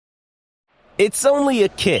It's only a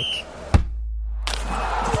kick,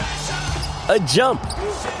 a jump,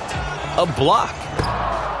 a block.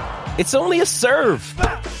 It's only a serve.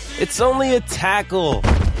 It's only a tackle,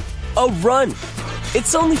 a run.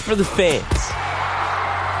 It's only for the fans.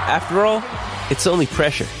 After all, it's only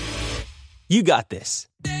pressure. You got this.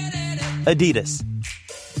 Adidas.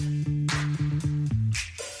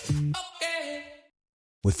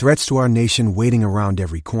 With threats to our nation waiting around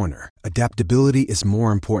every corner, adaptability is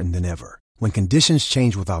more important than ever. When conditions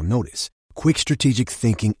change without notice, quick strategic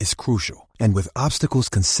thinking is crucial. And with obstacles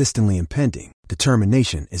consistently impending,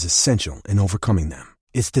 determination is essential in overcoming them.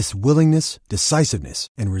 It's this willingness, decisiveness,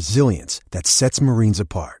 and resilience that sets Marines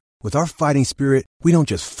apart. With our fighting spirit, we don't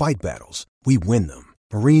just fight battles, we win them.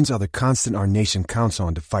 Marines are the constant our nation counts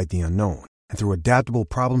on to fight the unknown. And through adaptable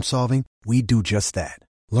problem solving, we do just that.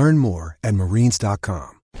 Learn more at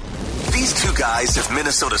Marines.com. These two guys have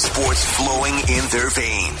Minnesota sports flowing in their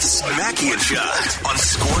veins. Mackey and Judd on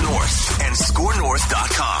Score North and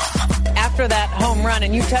ScoreNorth.com. After that home run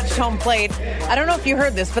and you touched home plate, I don't know if you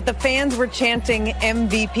heard this, but the fans were chanting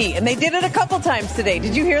MVP. And they did it a couple times today.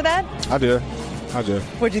 Did you hear that? I did.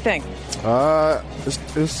 What'd you think?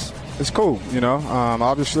 It's cool, you know.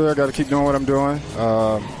 Obviously, I got to keep doing what I'm doing.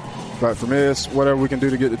 But for me, it's whatever we can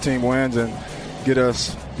do to get the team wins and get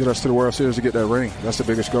us to the World Series to get that ring. That's the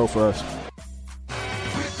biggest goal for us.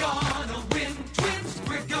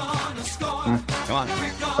 Come on.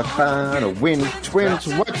 We're gonna win, Twins.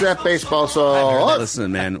 What's that baseball song?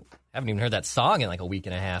 Listen, man. I haven't even heard that song in like a week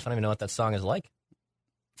and a half. I don't even know what that song is like.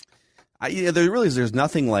 There's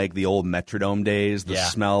nothing like the old Metrodome days, the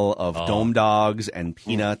smell of Dome Dogs and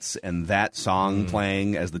peanuts and that song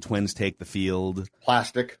playing as the Twins take the field.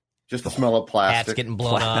 Plastic. Just the smell of plastic. Hats getting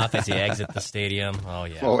blown off as you exit the stadium. Oh,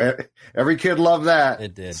 yeah. Oh, every kid loved that.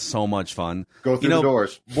 It did. So much fun. Go through the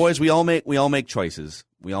doors. Boys, we all make choices.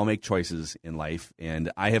 We all make choices in life. And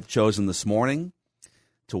I have chosen this morning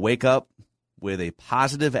to wake up with a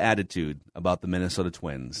positive attitude about the Minnesota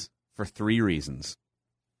Twins for 3 reasons.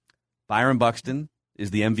 Byron Buxton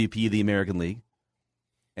is the MVP of the American League.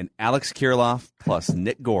 And Alex Kirilloff plus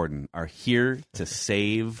Nick Gordon are here to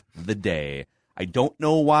save the day. I don't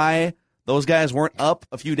know why those guys weren't up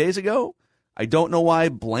a few days ago. I don't know why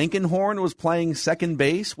Blankenhorn was playing second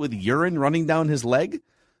base with urine running down his leg,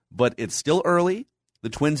 but it's still early. The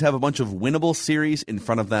Twins have a bunch of winnable series in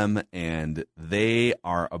front of them, and they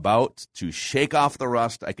are about to shake off the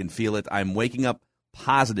rust. I can feel it. I'm waking up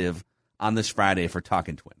positive on this Friday for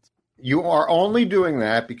Talking Twins. You are only doing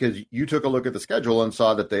that because you took a look at the schedule and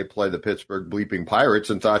saw that they play the Pittsburgh bleeping Pirates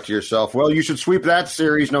and thought to yourself, well, you should sweep that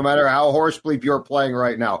series no matter how horse bleep you're playing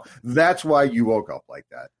right now. That's why you woke up like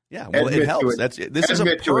that. Yeah, well, it helps. This is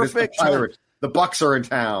a perfect Pirates. The Bucks are in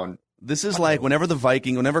town. This is like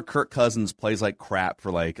whenever Kirk Cousins plays like crap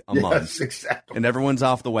for like a month, exactly. And everyone's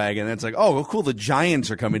off the wagon, and it's like, oh, cool, the Giants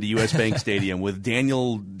are coming to U.S. Bank Stadium with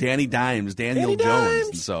Daniel Jones.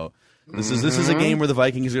 And so this is a game where the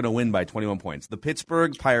Vikings are going to win by 21 points. The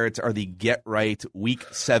Pittsburgh Pirates are the get-right Week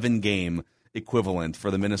 7 game equivalent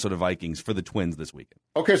for the Minnesota Vikings for the Twins this weekend.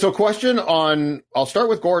 Okay, so I'll start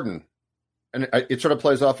with Gordon, and it sort of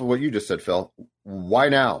plays off of what you just said, Phil. Why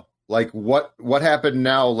now? Like, what happened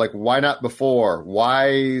now? Like, why not before?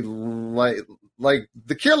 Why, like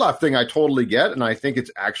the Kirilloff thing I totally get, and I think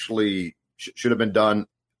it's actually should have been done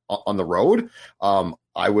on the road.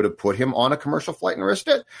 I would have put him on a commercial flight and risked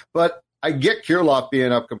it, but I get Kirilloff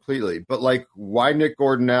being up completely. But, like, why Nick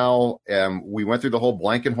Gordon now? We went through the whole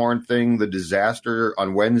Blankenhorn thing, the disaster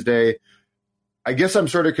on Wednesday. I guess I'm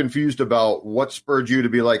sort of confused about what spurred you to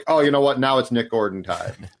be like, oh, you know what, now it's Nick Gordon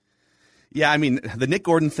time. Yeah, I mean, the Nick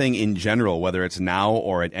Gordon thing in general, whether it's now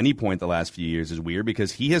or at any point the last few years, is weird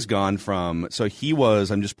because he has gone from –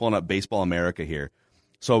 I'm just pulling up Baseball America here.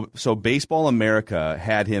 So Baseball America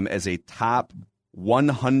had him as a top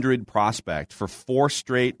 100 prospect for 4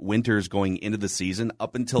 straight winters going into the season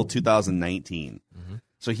up until 2019. Mm-hmm.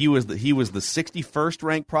 So he was the 61st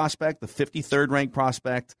ranked prospect, the 53rd ranked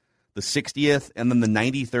prospect, the 60th, and then the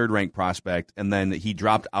 93rd ranked prospect, and then he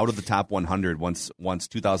dropped out of the top 100 once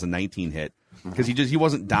 2019 hit because he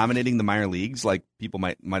wasn't dominating the minor leagues like people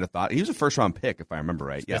might have thought. He was a first round pick if I remember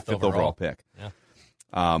right. Fifth overall pick. Yeah.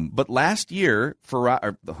 But last year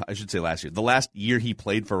the last year he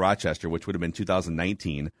played for Rochester, which would have been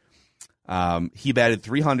 2019, he batted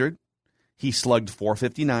 300. He slugged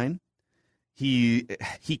 .459. He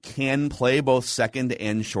can play both second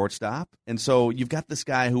and shortstop. And so you've got this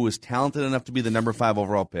guy who is talented enough to be the number 5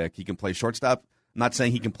 overall pick. He can play shortstop. I'm not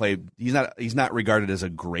saying he can play. He's not regarded as a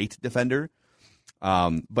great defender,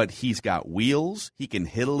 but he's got wheels. He can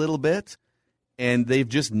hit a little bit. and they've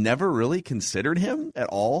just never really considered him at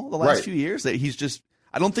all the last Right. few years. That he's just,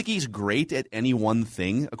 I don't think he's great at any one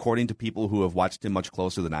thing, according to people who have watched him much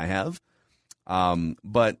closer than I have.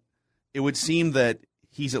 But it would seem that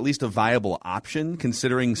he's at least a viable option,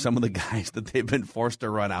 considering some of the guys that they've been forced to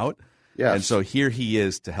run out. Yes. And so here he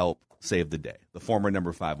is to help save the day, the former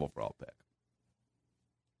number 5 overall pick.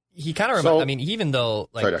 He kind of even though,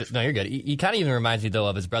 Sorry, no, you're good. He kind of even reminds me, though,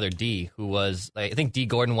 of his brother D, who was, I think D.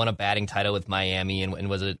 Gordon won a batting title with Miami and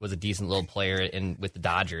was a decent little player with the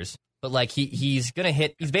Dodgers. But, like, he's going to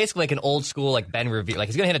hit, he's basically like an old school, like, Ben Revere. Like,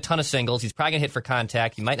 he's going to hit a ton of singles. He's probably going to hit for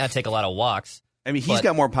contact. He might not take a lot of walks. I mean, he's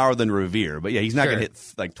got more power than Revere, but yeah, he's not going to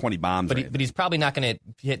hit like 20 bombs. But he's probably not going to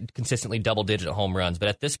hit consistently double-digit home runs. But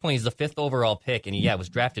at this point, he's the 5th overall pick, and he was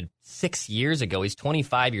drafted 6 years ago. He's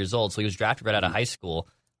 25 years old, so he was drafted right out of high school.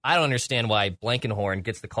 I don't understand why Blankenhorn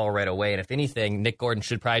gets the call right away. And if anything, Nick Gordon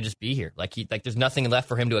should probably just be here. Like there's nothing left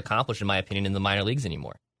for him to accomplish, in my opinion, in the minor leagues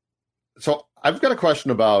anymore. So I've got a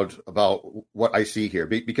question about what I see here,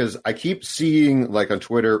 because I keep seeing, like, on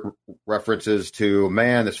Twitter, references to,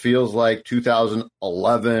 man, this feels like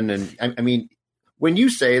 2011. And I mean, when you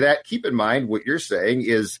say that, keep in mind what you're saying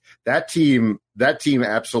is that team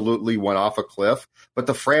absolutely went off a cliff, but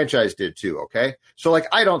the franchise did too. Okay. So, like,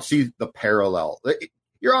 I don't see the parallel.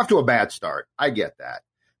 You're off to a bad start. I get that.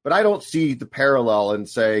 But I don't see the parallel in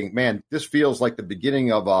saying, man, this feels like the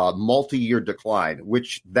beginning of a multi-year decline,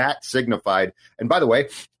 which that signified. And by the way,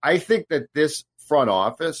 I think that this front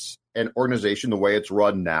office and organization, the way it's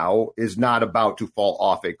run now, is not about to fall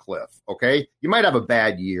off a cliff, okay? You might have a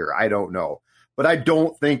bad year. I don't know. But I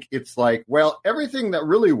don't think it's like, well, everything that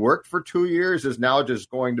really worked for 2 years is now just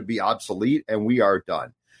going to be obsolete and we are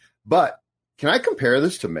done. But can I compare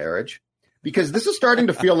this to marriage? Because this is starting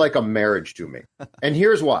to feel like a marriage to me. And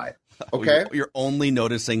here's why. Okay. You're only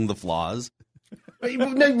noticing the flaws. Right.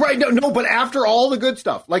 No, but after all the good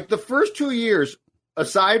stuff, like the first 2 years,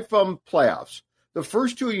 aside from playoffs, the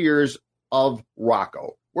first 2 years of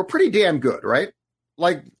Rocco were pretty damn good, right?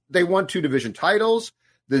 Like, they won 2 division titles.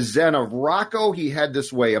 The zen of Rocco, he had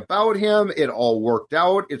this way about him. It all worked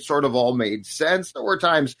out. It sort of all made sense. There were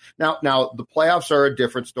times. Now the playoffs are a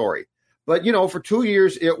different story. But, you know, for 2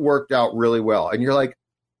 years, it worked out really well. And you're like,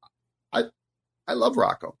 I love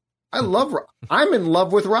Rocco. I'm in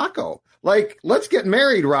love with Rocco. Like, let's get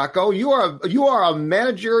married, Rocco. You are a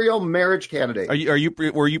managerial marriage candidate.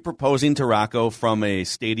 Were you proposing to Rocco from a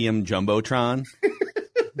stadium jumbotron?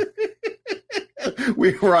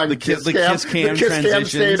 We were on the kiss cam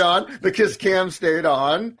stayed on. The kiss cam stayed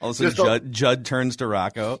on. All of a sudden, Judd turns to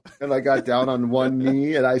Rocco. And I got down on one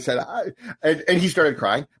knee and I said, and he started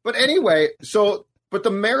crying. But anyway, but the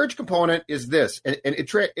marriage component is this. And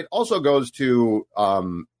it also goes to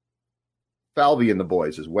Falvey and the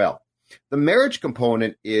boys as well. The marriage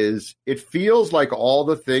component is, it feels like all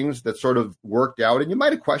the things that sort of worked out, and you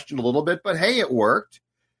might have questioned a little bit, but hey, it worked,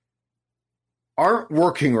 aren't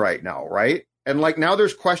working right now, right? And like now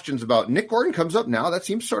there's questions about Nick Gordon comes up now. That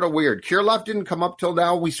seems sort of weird. Kirilloff didn't come up till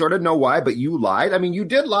now. We sort of know why, but you lied. I mean, you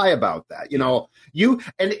did lie about that, you know,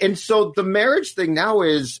 and so the marriage thing now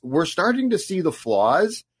is we're starting to see the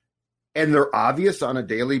flaws and they're obvious on a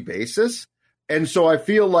daily basis. And so I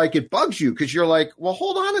feel like it bugs you because you're like, well,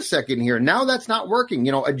 hold on a second here. Now that's not working,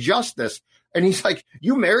 you know, adjust this. And he's like,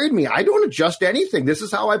 you married me. I don't adjust anything. This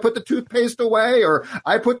is how I put the toothpaste away, or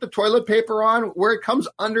I put the toilet paper on where it comes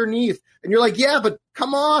underneath. And you're like, yeah, but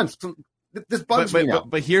come on. This bugs me now.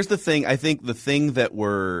 But here's the thing. I think the thing that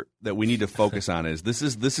we need to focus on is this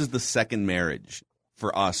is the second marriage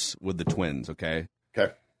for us with the Twins. Okay.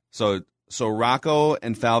 Okay. So Rocco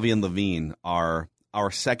and Falvey and Levine are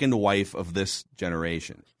our second wife of this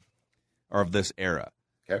generation or of this era.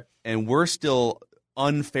 Okay. And we're still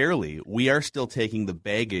we are still taking the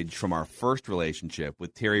baggage from our first relationship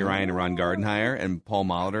with Terry Ryan and Ron Gardenhire and Paul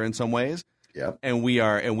Molitor in some ways. Yeah. And we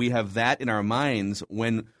have that in our minds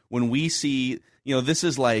when we see, you know, this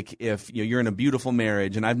is like if you're in a beautiful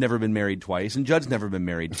marriage, and I've never been married twice, and Judd's never been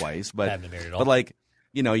married twice, but I haven't been married at all. But like,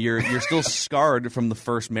 you know, you're still scarred from the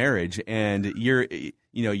first marriage, and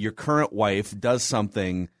your current wife does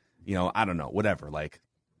something, you know, I don't know, whatever, like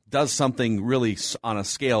does something really on a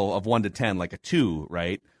scale of 1 to 10, like a 2,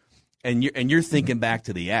 right? And you're thinking back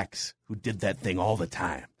to the ex who did that thing all the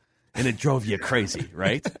time, and it drove you crazy,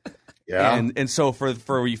 right? Yeah. And so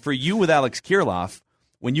for you with Alex Kirilloff,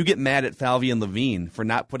 when you get mad at Falvey and Levine for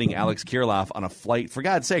not putting Alex Kirilloff on a flight, for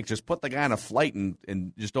God's sake, just put the guy on a flight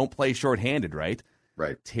and just don't play shorthanded, right?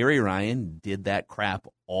 Right. Terry Ryan did that crap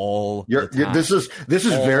all the time. This is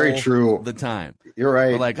very true. All the time. You're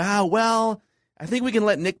right. We're like, well, I think we can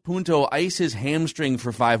let Nick Punto ice his hamstring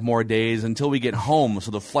for 5 more days until we get home so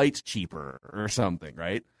the flight's cheaper or something,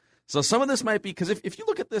 right? So some of this might be, because if you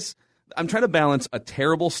look at this, I'm trying to balance a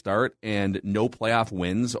terrible start and no playoff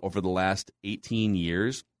wins over the last 18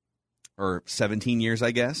 years, or 17 years, I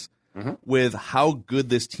guess, with how good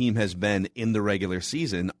this team has been in the regular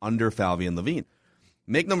season under Falvey and Levine.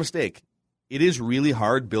 Make no mistake, it is really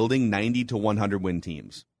hard building 90 to 100 win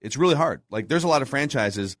teams. It's really hard. Like, there's a lot of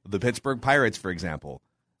franchises, the Pittsburgh Pirates, for example,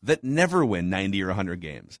 that never win 90 or 100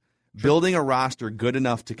 games. Building a roster good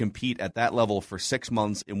enough to compete at that level for 6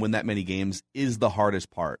 months and win that many games is the hardest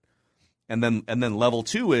part. And then level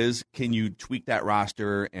 2 is, can you tweak that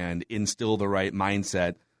roster and instill the right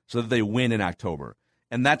mindset so that they win in October?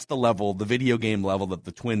 And that's the level, the video game level, that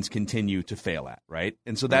the Twins continue to fail at, right?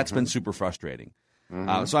 And so that's been super frustrating.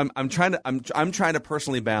 So I'm trying to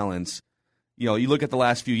personally balance. You know, you look at the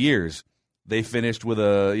last few years, they finished with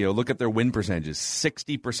look at their win percentages.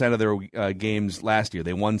 60% of their games last year.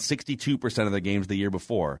 They won 62% of their games the year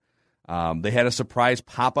before. They had a surprise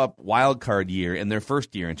pop-up wild card year in their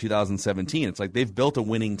first year in 2017. It's like they've built a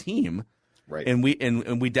winning team, right? And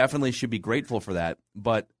we definitely should be grateful for that.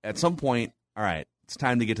 But at some point, all right, it's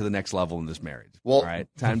time to get to the next level in this marriage. Well, all right,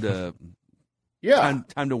 time to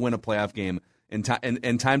time to win a playoff game, and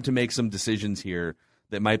time to make some decisions here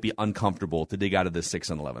that might be uncomfortable to dig out of this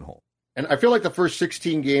 6-11 hole. And I feel like the first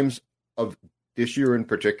 16 games of this year in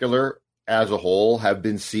particular, as a whole, have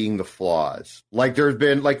been seeing the flaws. Like, there's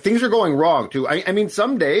been, like, things are going wrong too. I mean,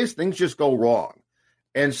 some days things just go wrong.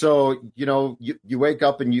 And so, you know, you wake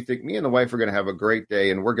up and you think, me and the wife are going to have a great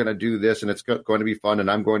day and we're going to do this and it's going to be fun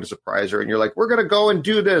and I'm going to surprise her. And you're like, we're going to go and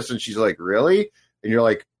do this. And she's like, really? And you're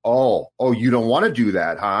like, oh, you don't want to do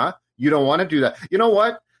that, huh? You don't want to do that. You know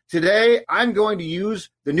what? Today, I'm going to use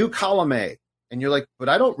the new column A. And you're like, but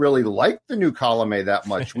I don't really like the new column A that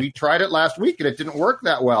much. We tried it last week and it didn't work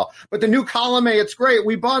that well. But the new column A, it's great.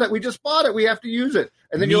 We bought it. We just bought it. We have to use it.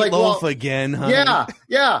 And then you're like, well, again, honey.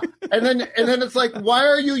 Yeah. And then it's like, why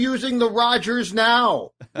are you using the Rogers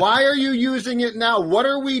now? Why are you using it now? What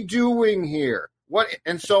are we doing here?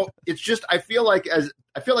 And so it's just, I feel like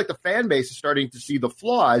the fan base is starting to see the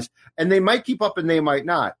flaws, and they might keep up and they might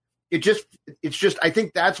not. It's just, I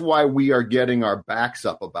think that's why we are getting our backs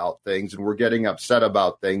up about things and we're getting upset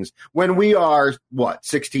about things when we are,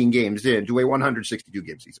 16 games into a 162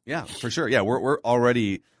 game season. Yeah, for sure. Yeah, we're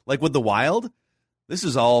already, like with the Wild, this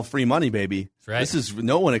is all free money, baby. Right. This is,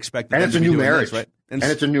 no one expected. And it's a new marriage, right? And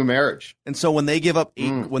it's a new marriage. And so when they give up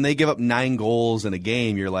 9 goals in a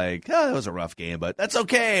game, you're like, that was a rough game, but that's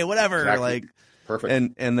okay, whatever. Exactly. Like,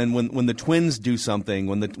 perfect. And then when the Twins do something,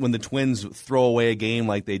 when the Twins throw away a game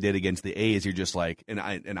like they did against the A's, you're just like, and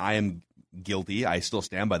I am guilty. I still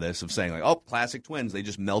stand by this of saying like, oh, classic Twins. They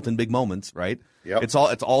just melt in big moments, right? Yep. It's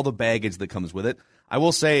all the baggage that comes with it. I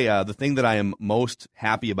will say the thing that I am most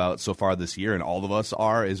happy about so far this year, and all of us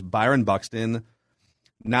are, is Byron Buxton.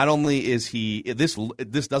 Not only is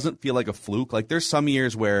this doesn't feel like a fluke. Like, there's some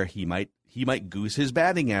years where he might goose his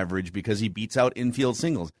batting average because he beats out infield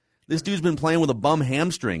singles. This dude's been playing with a bum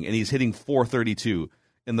hamstring, and he's hitting .432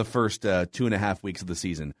 in the first 2.5 weeks of the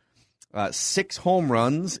season. 6 home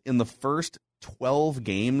runs in the first 12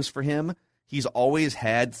 games for him. He's always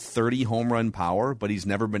had 30 home run power, but he's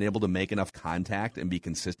never been able to make enough contact and be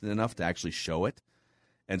consistent enough to actually show it.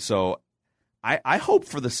 And so I hope,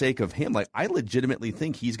 for the sake of him, like, I legitimately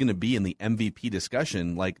think he's going to be in the MVP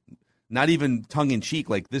discussion, like, not even tongue-in-cheek.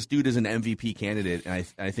 Like, this dude is an MVP candidate, and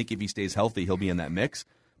I think if he stays healthy, he'll be in that mix.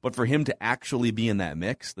 But for him to actually be in that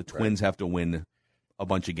mix, the Twins have to win a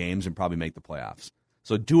bunch of games and probably make the playoffs.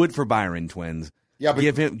 So do it for Byron, Twins. Yeah, but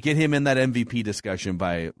get him in that MVP discussion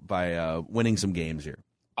by winning some games here.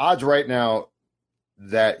 Odds right now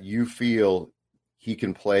that you feel he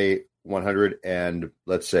can play 100 and,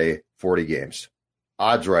 let's say, 40 games.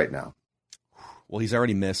 Odds right now. Well, he's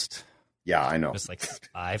already missed. Yeah, I know. Missed like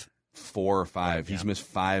 5. 4 or 5. He's missed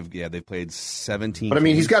 5. Yeah, they've played 17. But I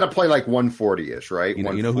mean, he's got to play like 140-ish, right? You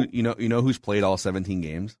know who's played all 17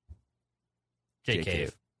 games? Jake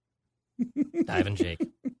Cave. Diving Jake.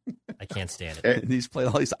 I can't stand it. He's played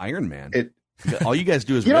all these Iron Man. All you guys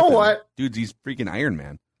do is you know what, dude? He's freaking Iron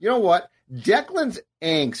Man. You know what? Declan's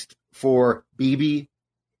angst for BB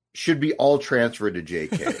should be all transferred to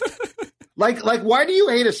JK. Like, why do you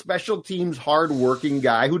hate a special teams hard-working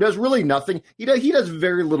guy who does really nothing? He does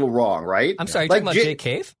very little wrong, right? I'm sorry, like, you're talking about Jake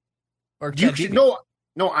Cave? Or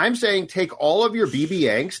No, I'm saying take all of your BB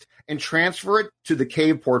angst and transfer it to the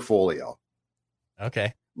Cave portfolio.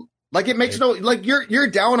 Okay. Like, it makes you're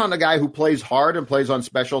down on a guy who plays hard and plays on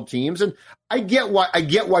special teams, and I get why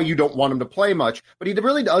you don't want him to play much, but he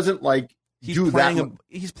really doesn't do that.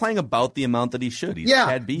 He's playing about the amount that he should. He's yeah,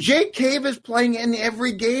 Chad Beebe. Jake Cave is playing in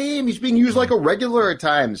every game. He's being used like a regular at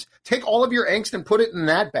times. Take all of your angst and put it in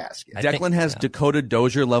that basket. Declan has Dakota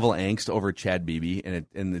Dozier level angst over Chad Beebe, and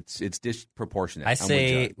it's disproportionate. I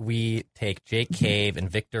say we take Jake Cave and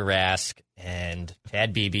Victor Rask and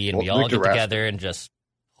Chad Beebe, and we all get together and just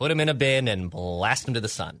put him in a bin and blast him to the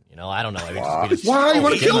sun. I don't know. Why? You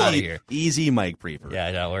want to kill him? Out of here. Easy, Mike Prefer.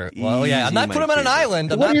 Yeah, no, I'm not putting him on an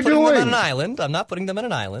island. I'm not putting them on an island. I'm not putting them on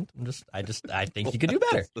an island. I think you could do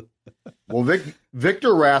better. Well, Victor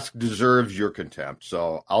Rask deserves your contempt,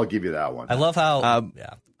 so I'll give you that one. I love how.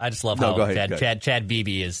 I just love how Chad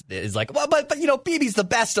Beebe is like. Well, but Beebe's the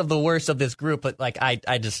best of the worst of this group. But like,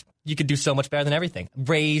 you could do so much better than everything.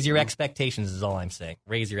 Raise your expectations is all I'm saying.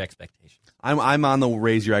 Raise your expectations. I'm on the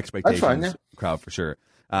raise your expectations crowd for sure.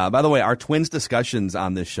 By the way, our Twins discussions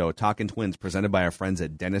on this show, Talking Twins, presented by our friends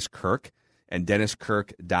at Dennis Kirk and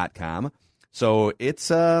DennisKirk.com. So it's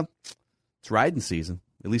riding season.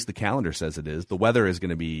 At least the calendar says it is. The weather is going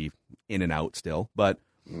to be in and out still. But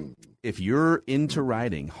if you're into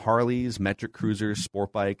riding, Harleys, metric cruisers,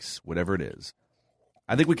 sport bikes, whatever it is,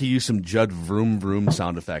 I think we could use some Judd Vroom Vroom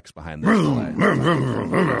sound effects behind this.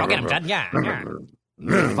 Go get him, Judd. Yeah.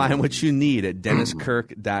 Find what you need at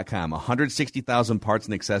DennisKirk.com. 160,000 parts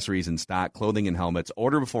and accessories in stock, clothing and helmets.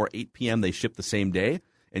 Order before 8 p.m. They ship the same day,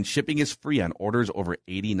 and shipping is free on orders over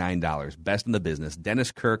 $89. Best in the business.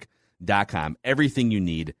 DennisKirk.com. Everything you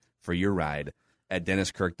need for your ride at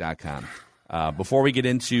DennisKirk.com. Before we get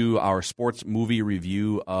into our sports movie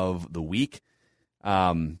review of the week, we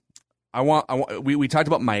talked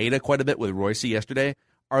about Maeda quite a bit with Royce yesterday.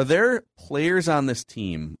 Are there players on this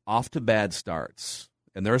team off to bad starts?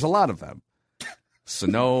 And there's a lot of them.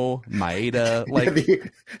 Sano, Maeda, like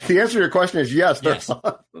the answer to your question is yes.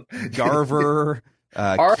 Garver,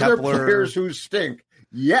 are Kepler. there players who stink?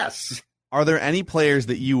 Yes. Are there any players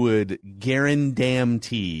that you would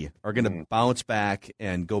guarantee are going to bounce back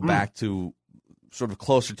and go back to sort of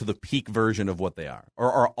closer to the peak version of what they are?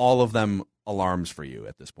 Or are all of them alarms for you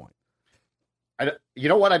at this point? You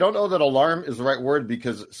know what? I don't know that alarm is the right word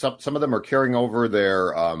because some of them are carrying over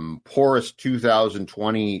their porous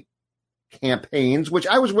 2020 campaigns, which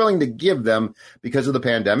I was willing to give them because of the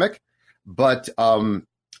pandemic. But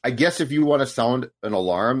I guess if you want to sound an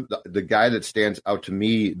alarm, the guy that stands out to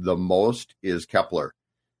me the most is Kepler,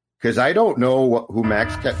 because I don't know who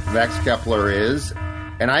Max Kepler is,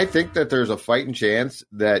 and I think that there's a fighting chance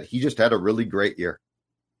that he just had a really great year.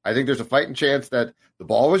 I think there's a fighting chance that the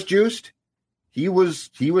ball was juiced. He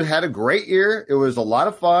had a great year. It was a lot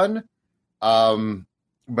of fun.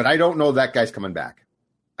 But I don't know that guy's coming back.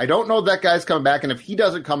 And if he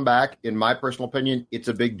doesn't come back, in my personal opinion, it's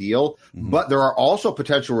a big deal. Mm-hmm. But there are also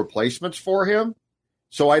potential replacements for him.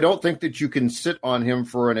 So I don't think that you can sit on him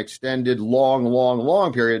for an extended,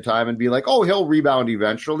 long period of time and be like, oh, he'll rebound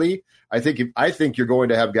eventually. I think you're going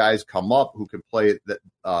to have guys come up who can play the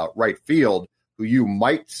right field, who you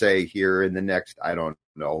might say here in the next, I don't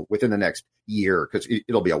know, within the next year, because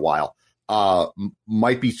it'll be a while,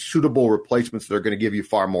 might be suitable replacements that are going to give you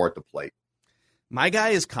far more at the plate. My guy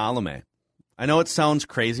is Colome. I know it sounds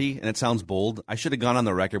crazy and it sounds bold. I should have gone on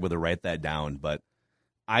the record with write that down, but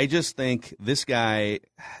I just think this guy,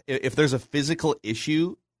 if there's a physical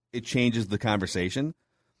issue, it changes the conversation.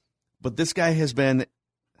 But this guy has been,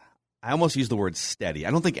 I almost use the word steady.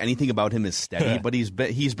 I don't think anything about him is steady, but he's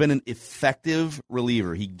been an effective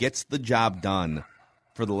reliever. He gets the job done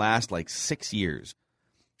for the last 6 years.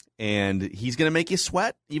 And he's going to make you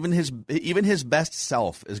sweat. Even his best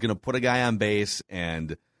self is going to put a guy on base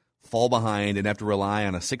and fall behind and have to rely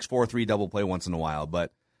on a 6-4-3 double play once in a while.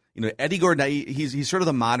 But Eddie Guardado, he's sort of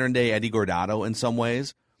the modern day Eddie Guardado in some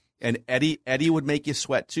ways. And Eddie would make you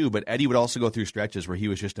sweat too, but Eddie would also go through stretches where he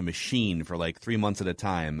was just a machine for 3 months at a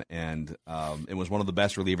time, and it was one of the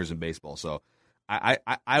best relievers in baseball. So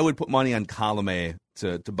I would put money on Colome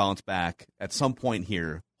to bounce back at some point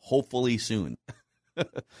here, hopefully soon,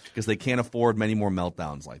 because they can't afford many more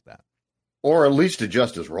meltdowns like that. Or at least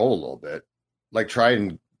adjust his role a little bit, try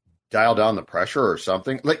and dial down the pressure or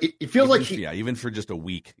something. It feels even for just a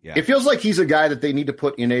week. Yeah, it feels like he's a guy that they need to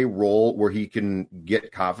put in a role where he can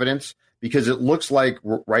get confidence, because it looks like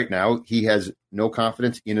right now he has no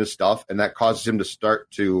confidence in his stuff, and that causes him to start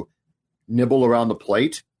to nibble around the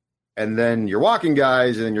plate. And then you're walking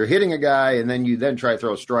guys, and then you're hitting a guy, and then you try to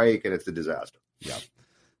throw a strike, and it's a disaster. Yeah.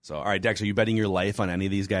 So, all right, Dex, are you betting your life on any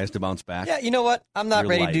of these guys to bounce back? Yeah, you know what? I'm not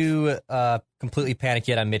ready to completely panic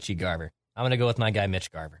yet on Mitchie Garver. I'm going to go with my guy,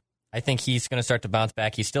 Mitch Garver. I think he's going to start to bounce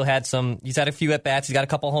back. He's had a few at-bats. He's got a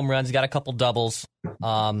couple home runs. He's got a couple doubles.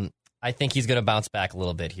 I think he's going to bounce back a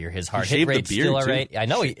little bit here. His hard hit shaved the rate's beard, still all too. right. I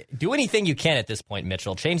know. Do anything you can at this point,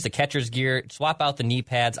 Mitchell. Change the catcher's gear. Swap out the knee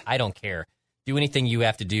pads. I don't care. Do anything you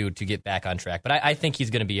have to do to get back on track. But I think he's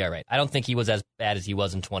going to be all right. I don't think he was as bad as he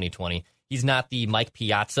was in 2020. He's not the Mike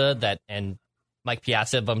Piazza from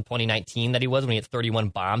 2019 that he was when he hit 31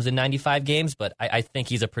 bombs in 95 games. But I think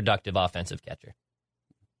he's a productive offensive catcher.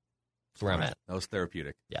 That's where I'm at. That was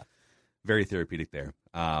therapeutic. Yeah. Very therapeutic there.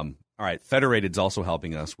 All right, Federated's also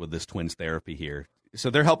helping us with this Twins therapy here. So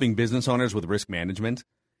they're helping business owners with risk management,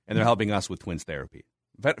 and they're helping us with Twins therapy.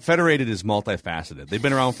 Federated is multifaceted. They've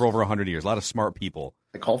been around for over 100 years. A lot of smart people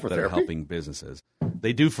They call for that therapy? are helping businesses.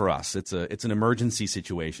 They do for us. It's an emergency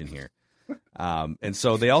situation here. And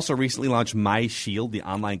so they also recently launched MyShield, the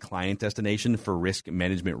online client destination for risk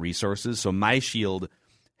management resources. So MyShield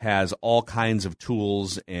has all kinds of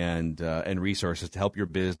tools and resources to help your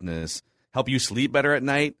business, help you sleep better at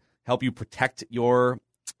night, help you protect your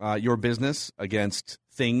business against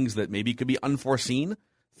things that maybe could be unforeseen.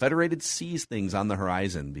 Federated sees things on the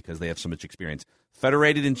horizon because they have so much experience.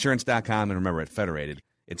 FederatedInsurance.com, and remember, at Federated,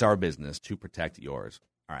 it's our business to protect yours.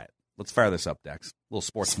 All right, let's fire this up, Dex. A little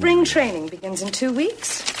sports. Spring movie. training begins in 2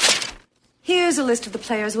 weeks. Here's a list of the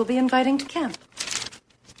players we'll be inviting to camp.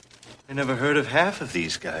 I never heard of half of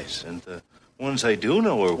these guys, and the ones I do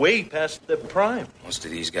know are way past their prime. Most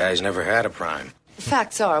of these guys never had a prime. The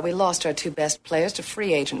facts are we lost our 2 best players to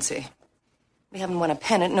free agency. We haven't won a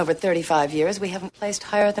pennant in over 35 years. We haven't placed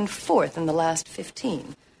higher than 4th in the last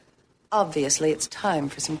 15. Obviously, it's time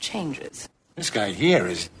for some changes. This guy here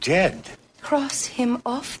is dead. Cross him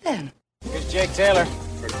off, then. Here's Jake Taylor.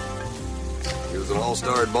 He was an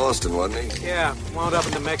all-star at Boston, wasn't he? Yeah, wound up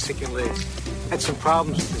in the Mexican League. Had some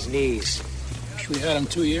problems with his knees. We had him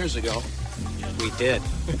 2 years ago. We did.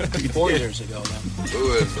 4 years ago, then.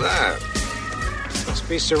 Who is that? Must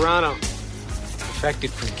be Serrano.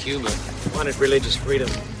 Defected from Cuba. Wanted religious freedom.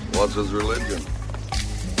 What's his religion?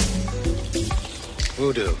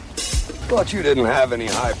 Voodoo. Thought you didn't have any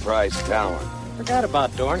high-priced talent. Forgot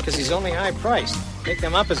about Dorn because he's only high-priced. Picked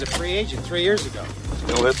him up as a free agent 3 years ago.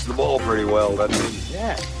 Still hits the ball pretty well, doesn't he?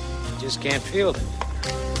 Yeah, he just can't field it.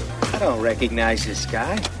 I don't recognize this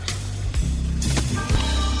guy.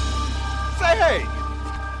 Say hey!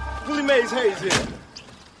 Willie Mays Hayes here.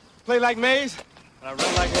 Play like Mays, and I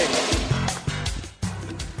run like Hayes.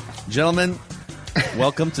 Gentlemen,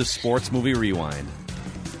 welcome to Sports Movie Rewind.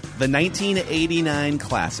 The 1989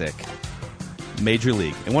 classic, Major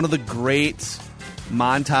League, and one of the great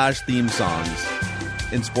montage theme songs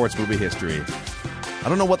in sports movie history. I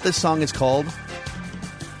don't know what this song is called,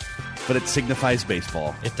 but it signifies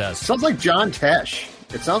baseball. It does. Sounds like John Tesh.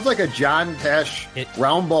 It sounds like a John Tesh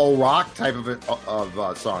round ball rock type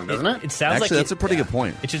of song, doesn't it? It sounds Actually, like that's a pretty good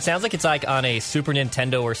point. It sounds like it's like on a Super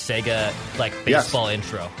Nintendo or Sega baseball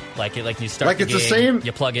intro. Like you start Like the it's game, the same.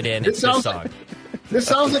 you plug it in. It It's this sounds song. This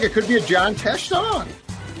sounds like it could be a John Tesh song.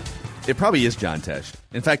 It probably is John Tesh.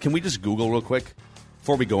 In fact, can we just Google real quick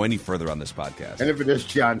before we go any further on this podcast? And if it is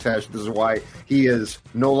John Tesh, this is why he is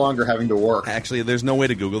no longer having to work. Actually, there's no way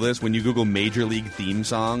to Google this. When you Google Major League theme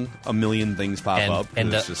song, a million things pop up.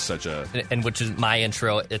 And it's just such a... And which is my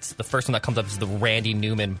intro. It's the first one that comes up is the Randy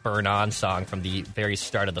Newman Burn On song from the very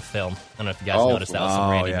start of the film. I don't know if you guys noticed that was some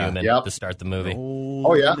Randy Newman to start the movie.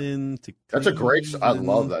 Oh, yeah. That's a great song. I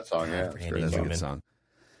love that song. Yeah, that's a good song.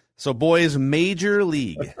 So, boys, Major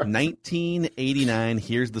League, 1989.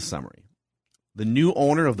 Here's the summary. The new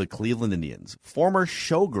owner of the Cleveland Indians, former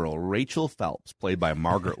showgirl Rachel Phelps, played by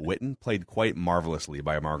Margaret Whitten, played quite marvelously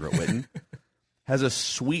by Margaret Whitten, has a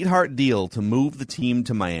sweetheart deal to move the team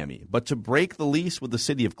to Miami. But to break the lease with the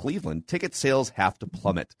city of Cleveland, ticket sales have to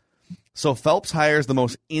plummet. So Phelps hires the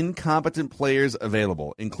most incompetent players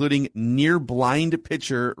available, including near-blind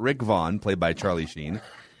pitcher Rick Vaughn, played by Charlie Sheen,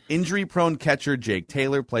 injury-prone catcher Jake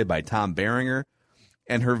Taylor, played by Tom Berenger,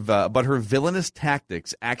 and her villainous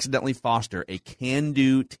tactics accidentally foster a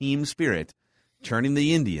can-do team spirit, turning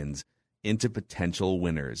the Indians into potential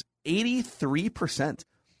winners. 83%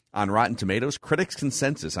 on Rotten Tomatoes. Critics'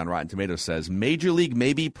 consensus on Rotten Tomatoes says Major League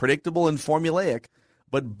may be predictable and formulaic,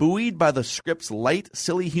 but buoyed by the script's light,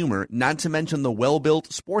 silly humor, not to mention the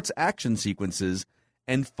well-built sports action sequences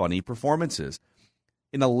and funny performances.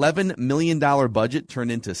 An $11 million budget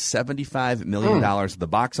turned into $75 million at the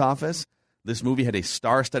box office. This movie had a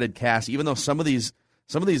star-studded cast, even though some of these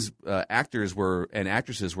actors and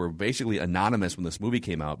actresses were basically anonymous when this movie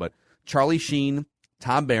came out. But Charlie Sheen,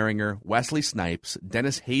 Tom Berenger, Wesley Snipes,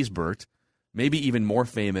 Dennis Haysbert, maybe even more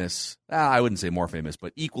famous, I wouldn't say more famous,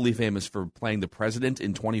 but equally famous for playing the president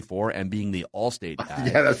in 24 and being the Allstate guy.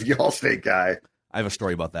 Yeah, that's the Allstate guy. I have a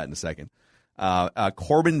story about that in a second.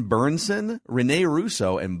 Corbin Burnson, Rene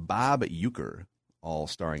Russo, and Bob Uecker all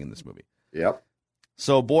starring in this movie. Yep.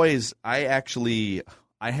 So, boys, I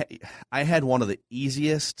had one of the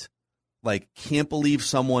easiest, like, can't believe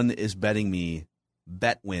someone is betting me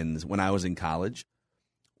bet wins when I was in college.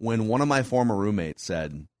 When one of my former roommates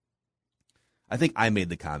said, I think I made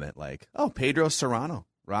the comment, like, oh, Pedro Serrano,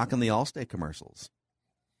 rocking the Allstate commercials.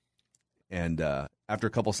 And after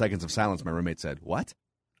a couple seconds of silence, my roommate said, what?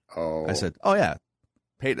 Oh. I said, oh, yeah.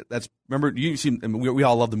 Remember, you seen, we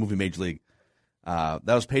all love the movie Major League. That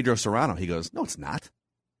was Pedro Serrano. He goes, no, it's not.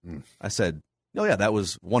 I said, no, yeah, that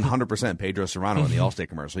was 100% Pedro Serrano in the Allstate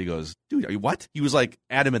commercial. He goes, dude, are you what? He was like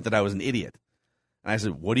adamant that I was an idiot. And I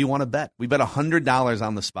said, what do you want to bet? We bet $100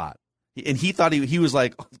 on the spot. And he thought he was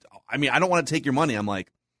like, I mean, I don't want to take your money. I'm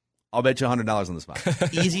like, I'll bet you $100 on the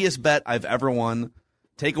spot. Easiest bet I've ever won.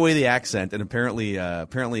 Take away the accent. And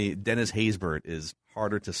apparently Dennis Haysbert is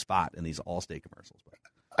harder to spot in these Allstate commercials. But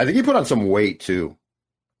I think he put on some weight, too.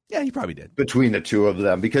 Yeah, he probably did. Between the two of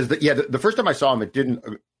them. Because, the first time I saw him, it didn't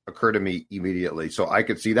occur to me immediately. So I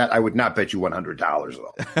could see that. I would not bet you $100,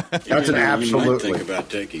 though. That's an absolutely. You might think about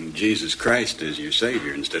taking Jesus Christ as your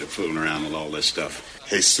Savior instead of fooling around with all this stuff.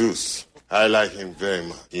 Jesus, I like him very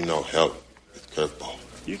much. He know help with curveball.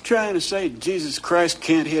 You trying to say Jesus Christ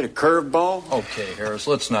can't hit a curveball? Okay, Harris,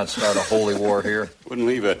 let's not start a holy war here. Wouldn't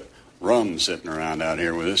leave a rum sitting around out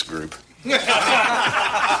here with this group. He's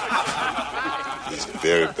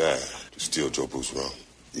very bad to steal Joe Boo's rum.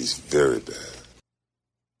 He's very bad.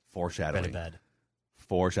 Foreshadowing. Very bad.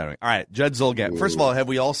 Foreshadowing. All right, Judd Zulgad. First of all, have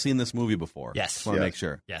we all seen this movie before? Yes. Just want to make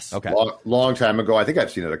sure. Yes. Okay. Long time ago. I think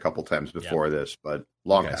I've seen it a couple times before this, but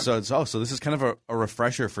long time. So this is kind of a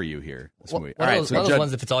refresher for you here. This movie. One of those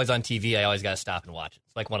ones, if it's always on TV, I always got to stop and watch it.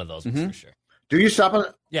 It's like one of those ones for sure. Do you stop on?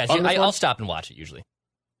 Yeah, I'll stop and watch it usually.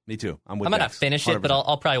 Me too. I might not finish it, but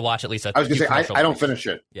I'll probably watch at least a I was going to say, I don't finish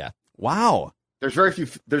it. Yeah. Wow. There's very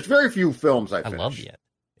few films I finish. I love the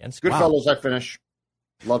end. Goodfellas I finish.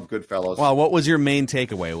 Love Goodfellas. Well, what was your main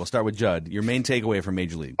takeaway? We'll start with Judd. Your main takeaway from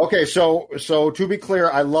Major League. Okay, so to be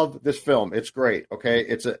clear, I love this film. It's great. Okay,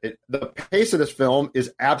 the pace of this film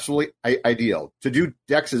is absolutely ideal. To do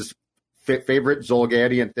Dex's favorite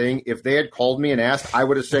Zulgadian thing, if they had called me and asked, I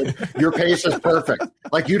would have said, your pace is perfect.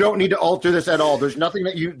 Like, you don't need to alter this at all. There's nothing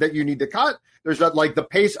that you need to cut. There's not, like, the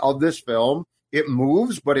pace of this film. It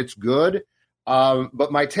moves, but it's good.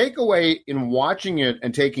 But my takeaway in watching it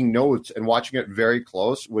and taking notes and watching it very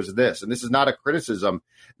close was this, and this is not a criticism.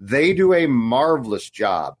 They do a marvelous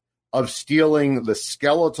job of stealing the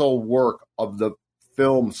skeletal work of the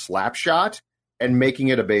film Slapshot and making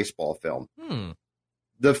it a baseball film.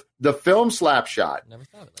 The film Slapshot, never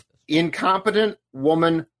thought of it like this. Incompetent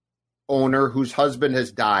woman owner whose husband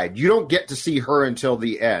has died. You don't get to see her until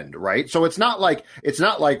the end, right? So it's not like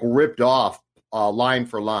ripped off line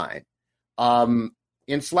for line. In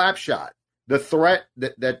Slapshot, the threat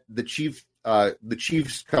that the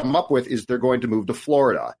Chiefs come up with is they're going to move to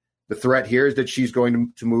Florida. The threat here is that she's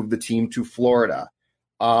going to move the team to Florida.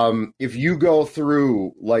 If you go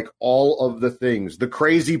through like all of the things, the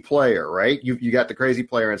crazy player, right? You got the crazy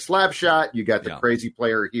player in Slapshot. You got the crazy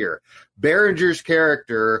player here. Behringer's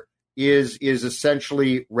character is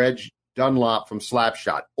essentially Reg Dunlop from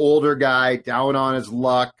Slapshot. Older guy, down on his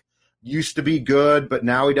luck. Used to be good, but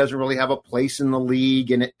now he doesn't really have a place in the league,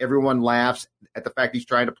 and everyone laughs at the fact he's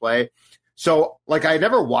trying to play. So, like, I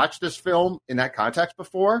never watched this film in that context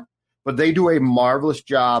before, but they do a marvelous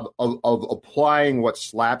job of applying what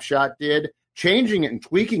Slapshot did, changing it and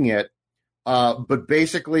tweaking it, but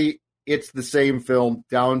basically it's the same film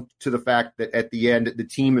down to the fact that at the end, the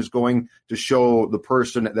team is going to show the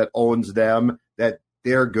person that owns them that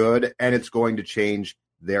they're good, and it's going to change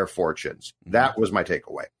their fortunes. That was my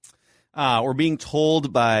takeaway. We're being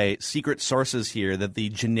told by secret sources here that the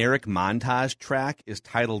generic montage track is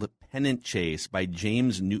titled Pennant Chase by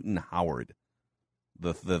James Newton Howard.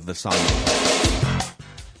 The song.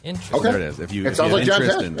 Interesting. Okay. There it is. It sounds like John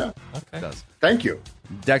Test. Yeah. Okay. It does. Thank you.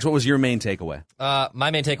 Dex, what was your main takeaway? My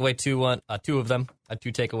main takeaway, two of them.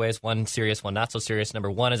 Two takeaways, one serious, one not so serious. Number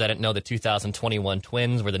one is I didn't know the 2021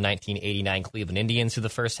 Twins were the 1989 Cleveland Indians through the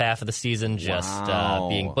first half of the season, just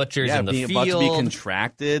being butchers in the field. About to be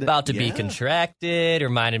contracted. Be contracted.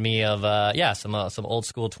 Reminded me of, some old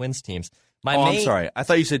school Twins teams. I'm sorry. I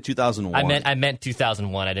thought you said 2001. I meant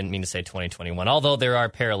 2001. I didn't mean to say 2021. Although there are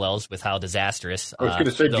parallels with how disastrous. I was going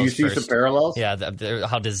to say, do you see some parallels? Yeah,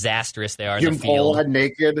 how disastrous they are Jim in the field. Pohl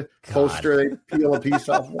naked poster. They peel a piece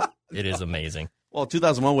off. It is amazing. Well,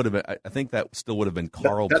 2001 would have been. I think that still would have been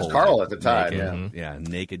Carl. That's Pohlad. Carl at the time. Naked, yeah,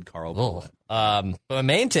 naked Carl. Pohlad. But my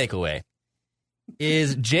main takeaway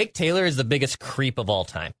is Jake Taylor is the biggest creep of all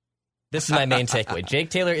time. This is my main takeaway. Jake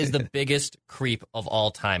Taylor is the biggest creep of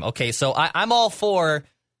all time. Okay, so I'm all for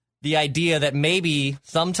the idea that maybe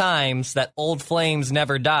sometimes that old flames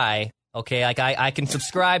never die. Okay, like I can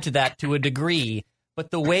subscribe to that to a degree,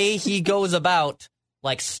 but the way he goes about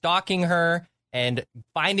like stalking her and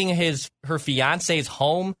finding her fiance's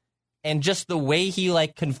home, and just the way he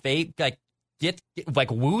like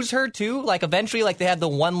woos her too. Like eventually, like they had the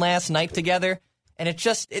one last night together. And it's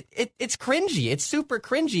cringy. It's super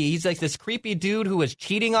cringy. He's like this creepy dude who is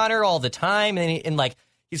cheating on her all the time. And like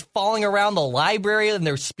he's falling around the library and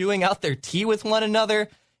they're spewing out their tea with one another.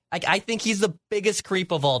 I think he's the biggest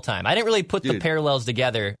creep of all time. I didn't really put the parallels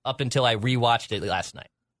together up until I rewatched it last night.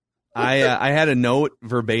 I had a note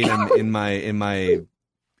verbatim in my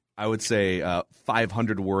I would say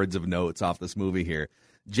 500 words of notes off this movie here.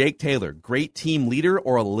 Jake Taylor, great team leader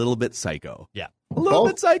or a little bit psycho? Yeah. A little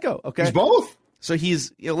bit psycho. Okay. He's both. So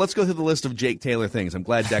let's go through the list of Jake Taylor things. I'm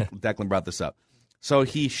glad Declan brought this up. So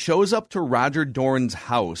he shows up to Roger Dorn's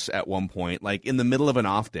house at one point, like in the middle of an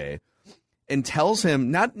off day, and tells him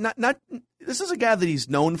not. This is a guy that he's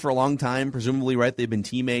known for a long time, presumably, right? They've been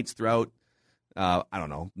teammates throughout. I don't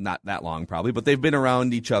know, not that long probably, but they've been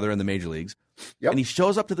around each other in the major leagues. Yep. And he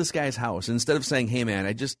shows up to this guy's house, and instead of saying, "Hey man,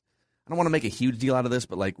 I don't want to make a huge deal out of this,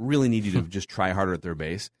 but like really need you to just try harder at third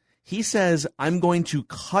base." He says, "I'm going to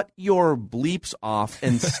cut your bleeps off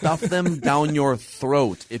and stuff them down your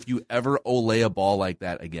throat if you ever Olay a ball like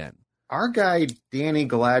that again." Our guy, Danny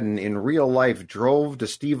Gladden, in real life drove to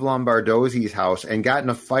Steve Lombardozzi's house and got in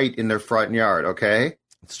a fight in their front yard, okay?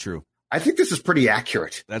 It's true. I think this is pretty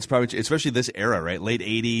accurate. That's probably true, especially this era, right? Late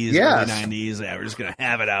 80s, yes. Early 90s. Yeah, we're just going to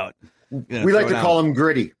have it out. We like to call him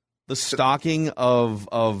gritty. The stalking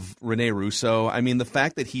of Rene Russo. I mean, the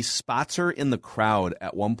fact that he spots her in the crowd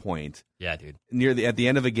at one point. Yeah, dude. At the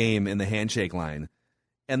end of a game in the handshake line,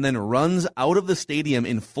 and then runs out of the stadium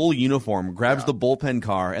in full uniform, grabs the bullpen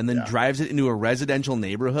car, and then drives it into a residential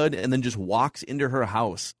neighborhood, and then just walks into her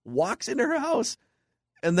house,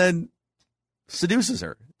 and then seduces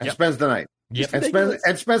her. And spends the night. Yep. And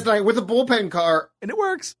spends the night with a bullpen car. And it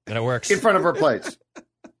works. In front of her place.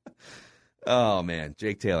 Oh, man,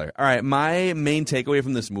 Jake Taylor. All right, my main takeaway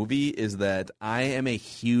from this movie is that I am a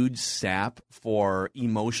huge sap for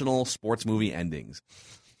emotional sports movie endings.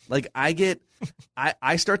 Like,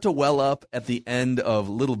 I start to well up at the end of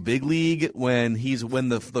Little Big League when there's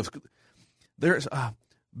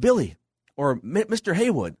Billy or Mr.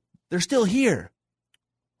 Haywood. They're still here.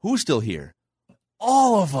 Who's still here?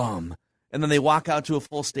 All of them. And then they walk out to a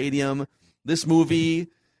full stadium. This movie,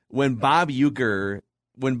 when Bob Uecker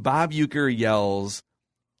yells,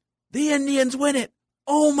 "The Indians win it!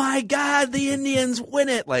 Oh my God, the Indians win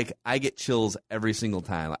it!" Like, I get chills every single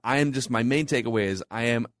time. My main takeaway is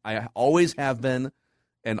I always have been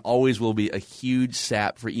and always will be a huge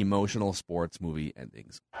sap for emotional sports movie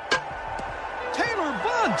endings. Taylor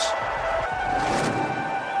bunts!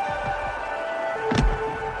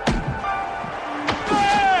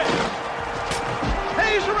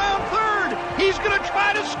 Hayes around third! He's gonna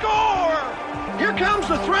try to score! Here comes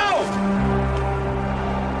the throw!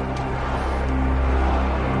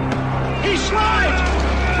 He slides!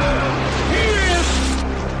 He is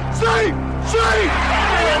safe! Safe!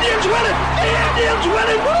 The Indians win it! The Indians win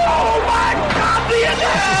it! Oh my God! The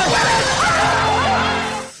Indians win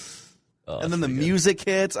it! And then the music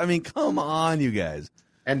hits. I mean, come on, you guys.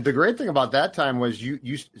 And the great thing about that time was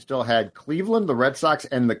you still had Cleveland, the Red Sox,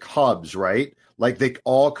 and the Cubs, right? Like they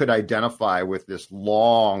all could identify with this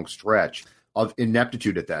long stretch of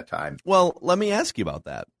ineptitude at that time. Well, let me ask you about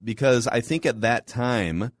that, because I think at that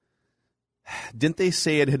time, didn't they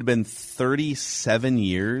say it had been 37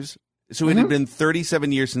 years? So it had been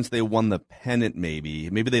 37 years since they won the pennant, maybe.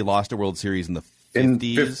 Maybe they lost a World Series in the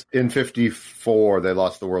 50s. In 54, they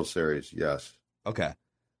lost the World Series, yes. Okay.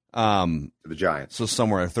 The Giants. So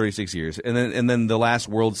somewhere 36 years. And then the last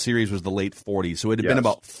World Series was the late 40s. So it had been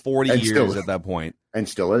about 40 years at that point. And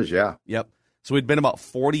still is, yeah. Yep. So it'd been about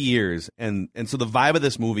 40 years. And so the vibe of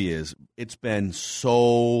this movie is it's been so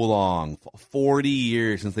long, 40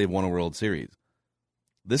 years since they've won a World Series.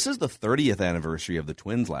 This is the 30th anniversary of the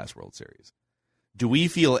Twins' last World Series. Do we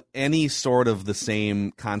feel any sort of the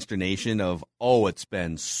same consternation of, oh, it's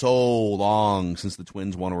been so long since the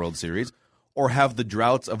Twins won a World Series? Or have the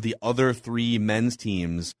droughts of the other three men's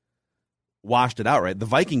teams washed it out, right? The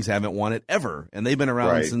Vikings haven't won it ever, and they've been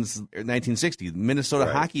around since 1960. The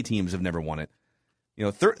Minnesota hockey teams have never won it.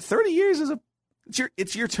 30 years is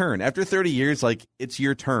it's your turn. After 30 years, like, it's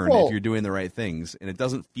your turn if you're doing the right things, and it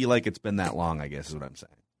doesn't feel like it's been that long, I guess is what I'm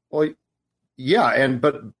saying. Well, yeah,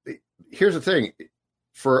 but here's the thing.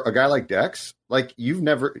 for a guy like Dex, like he's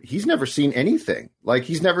never seen anything. Like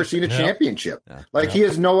he's never seen a championship. Like he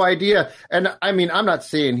has no idea. And I mean, I'm not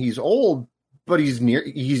saying he's old, but he's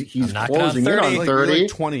closing in on 30. Like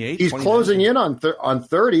 28. He's 29. closing in on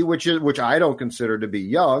 30, which I don't consider to be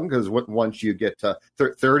young, because once you get to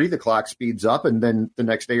 30, the clock speeds up, and then the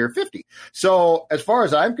next day you're 50. So as far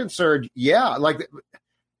as I'm concerned, yeah, like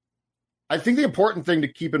I think the important thing to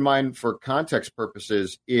keep in mind for context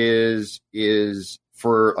purposes is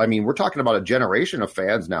we're talking about a generation of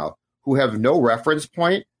fans now who have no reference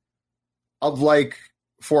point of, like,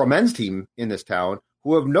 for a men's team in this town,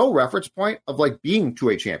 who have no reference point of, like, being to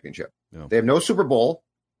a championship. No. They have no Super Bowl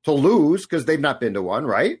to lose because they've not been to one,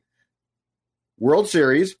 right? World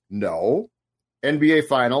Series, no. NBA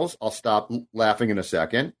Finals, I'll stop laughing in a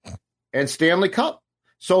second. And Stanley Cup.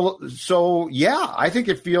 So yeah, I think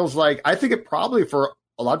it probably for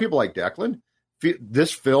a lot of people like Declan,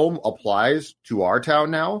 this film applies to our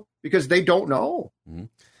town now because they don't know.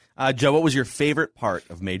 Mm-hmm. Joe, what was your favorite part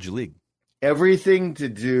of Major League? Everything to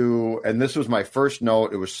do, and this was my first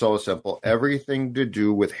note, it was so simple, everything to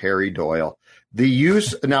do with Harry Doyle. The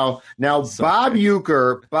use, now so Bob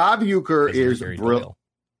Uecker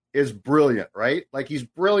is brilliant, right? Like he's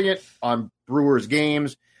brilliant on Brewers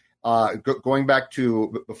games. Going back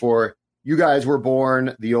to before you guys were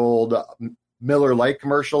born, the old Miller Lite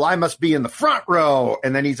commercial, I must be in the front row.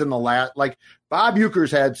 And then he's in the last, like Bob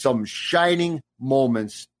Uecker's had some shining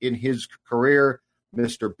moments in his career.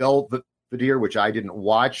 Mr. Belvedere, which I didn't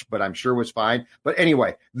watch, but I'm sure was fine. But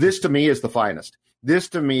anyway, this to me is the finest. This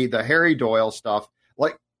to me, the Harry Doyle stuff,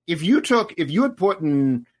 like if you put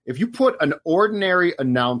an ordinary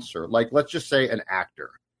announcer, like let's just say an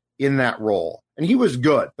actor in that role, and he was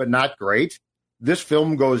good, but not great, this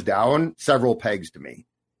film goes down several pegs to me.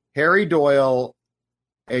 Harry Doyle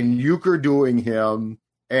and Uecker doing him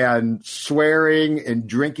and swearing and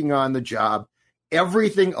drinking on the job,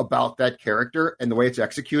 everything about that character and the way it's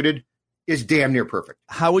executed is damn near perfect.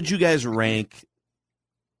 How would you guys rank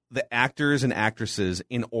the actors and actresses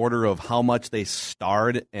in order of how much they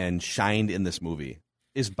starred and shined in this movie?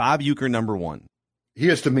 Is Bob Uecker number one? He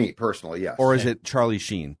is to me personally, yes. Or is it Charlie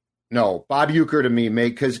Sheen? No, Bob Uecker to me,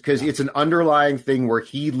 because it's an underlying thing where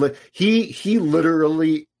he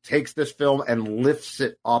literally takes this film and lifts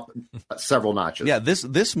it up several notches. Yeah,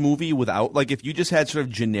 this movie without, like, if you just had sort of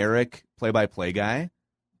generic play-by-play guy,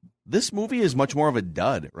 this movie is much more of a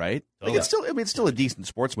dud, right? Like it's still a decent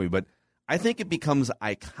sports movie, but I think it becomes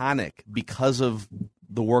iconic because of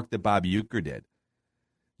the work that Bob Uecker did.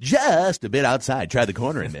 Just a bit outside, try the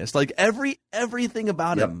corner in this. Like everything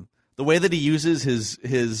about him, the way that he uses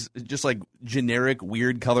his just like generic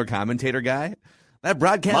weird color commentator guy. That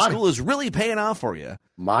broadcast school is really paying off for you.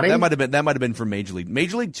 Monty? That might have been from Major League.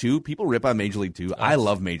 Major League 2, people rip on Major League 2. I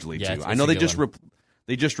love Major League 2. I know they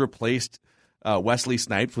just replaced Wesley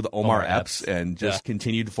Snipes with Omar Epps and just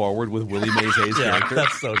continued forward with Willie Mays Hayes' character.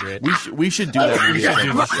 That's so great. We should do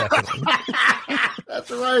that.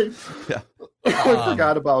 That's right. Yeah. I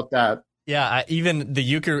forgot about that. Yeah, even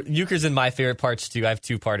the Uecker's in my favorite parts too. I have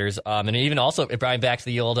two-parters, and even also it brought me back to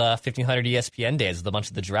the old 1500 ESPN days with a bunch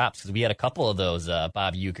of the drops, because we had a couple of those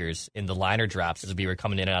Bob Ueckers in the liner drops as we were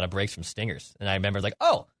coming in and out of breaks from Stingers, and I remember like,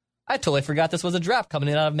 oh, I totally forgot this was a drop coming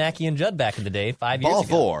in out of Mackie and Judd back in the day 5 years ago.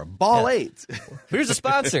 Ball 4, ball 8. Here's a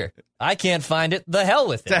sponsor. I can't find it. The hell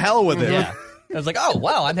with it. To hell with it. Yeah. I was like, oh,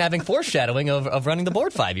 wow, I'm having foreshadowing of running the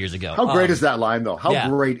board 5 years ago. How great is that line, though? How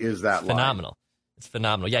great is that line? Phenomenal. It's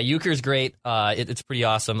phenomenal. Yeah, Uecker's great. It's pretty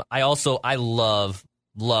awesome. I love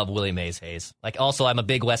Willie Mays Hayes. Like, also, I'm a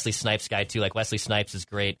big Wesley Snipes guy, too. Like, Wesley Snipes is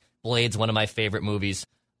great. Blade's one of my favorite movies.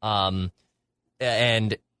 And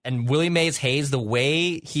Willie Mays Hayes, the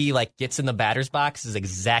way he, like, gets in the batter's box is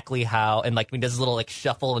exactly how, and, like, when he does his little, like,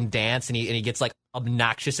 shuffle and dance, and he gets, like,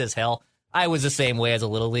 obnoxious as hell. I was the same way as a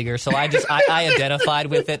little leaguer, so I identified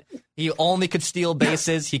with it. He only could steal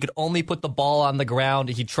bases. He could only put the ball on the ground.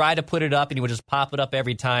 He tried to put it up, and he would just pop it up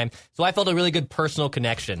every time. So I felt a really good personal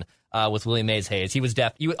connection with Willie Mays Hayes. He was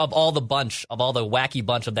of all the wacky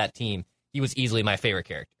bunch of that team, he was easily my favorite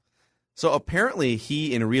character. So apparently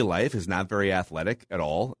he, in real life, is not very athletic at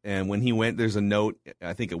all. And when he went, there's a note,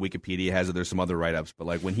 I think at Wikipedia has it, there's some other write-ups, but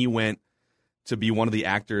like when he went to be one of the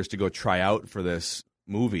actors to go try out for this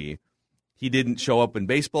movie, he didn't show up in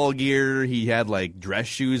baseball gear. He had like dress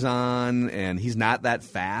shoes on, and he's not that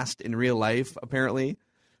fast in real life, apparently.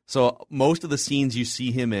 So most of the scenes you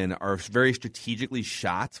see him in are very strategically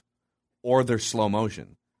shot, or they're slow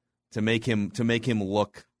motion to make him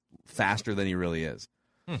look faster than he really is.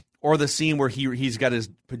 Or the scene where he's got his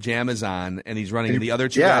pajamas on and he's running, and the other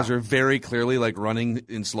two guys are very clearly like running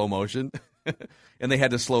in slow motion, and they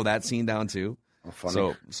had to slow that scene down too. Oh,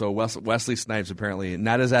 funny. So Wesley Snipes apparently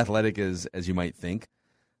not as athletic as you might think.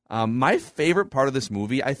 My favorite part of this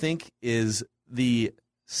movie, I think, is the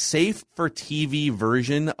safe for TV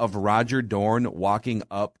version of Roger Dorn walking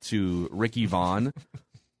up to Ricky Vaughn.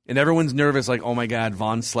 And everyone's nervous, like, oh my God,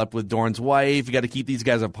 Vaughn slept with Dorn's wife. You got to keep these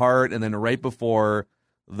guys apart. And then right before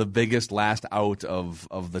the biggest last out of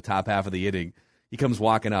the top half of the inning, he comes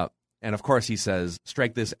walking up. And of course he says,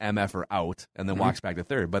 strike this MFer out, and then walks back to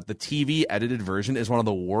third. But the TV edited version is one of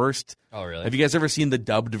the worst. Oh, really? Have you guys ever seen the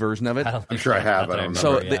dubbed version of it? I'm sure I have. I don't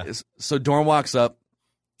remember. So Dorn walks up,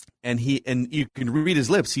 and you can read his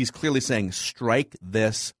lips. He's clearly saying, strike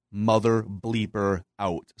this mother bleeper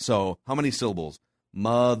out. So how many syllables?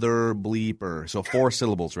 Mother bleeper. So 4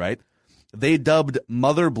 syllables, right? They dubbed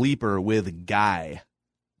mother bleeper with guy.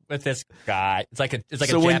 With this guy, it's like a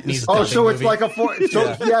So Japanese. So it's movie. like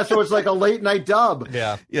so it's like a late night dub.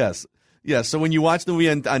 Yeah. Yes. So when you watch the movie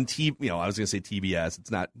on TV, I was going to say TBS.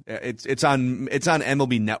 It's not. It's on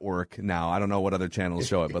MLB Network now. I don't know what other channels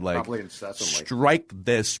show it, but like, Probably incessantly. strike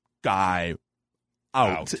this guy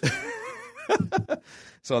out.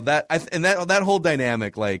 So that whole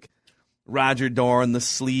dynamic, like Roger Dorn, the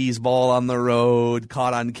sleazeball on the road,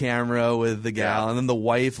 caught on camera with the gal, and then the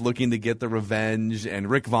wife looking to get the revenge, and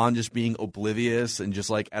Rick Vaughn just being oblivious and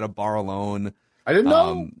just like at a bar alone. I didn't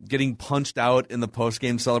know. Getting punched out in the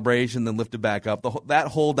post-game celebration, then lifted back up. That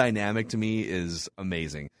whole dynamic to me is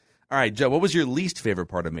amazing. All right, Joe, what was your least favorite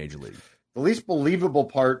part of Major League? The least believable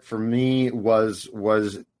part for me was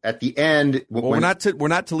at the end. We're not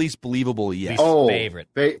to least believable yet. Favorite.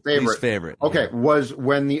 Least favorite. Okay, was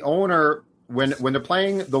when the owner when they're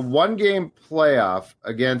playing the 1-game playoff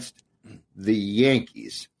against the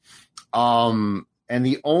Yankees, and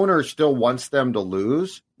the owner still wants them to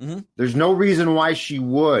lose. Mm-hmm. There's no reason why she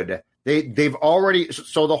would. They've already.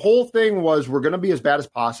 So the whole thing was we're going to be as bad as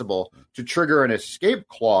possible to trigger an escape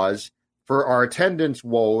clause for our attendance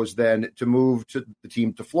woes, then to move the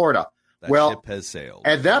team to Florida. That ship has sailed.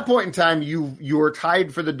 At that point in time, you were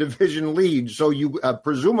tied for the division lead, so you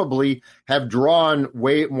presumably have drawn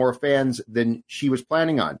way more fans than she was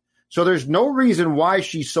planning on. So there's no reason why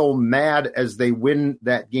she's so mad as they win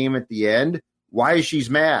that game at the end. Why she's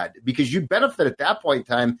mad? Because you benefit at that point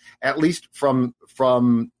in time, at least from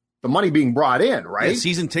the money being brought in, right? Yeah,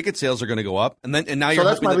 season ticket sales are going to go up, and now you're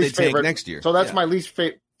that's hoping my that they least take favorite next year. So that's my least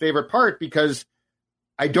favorite part, because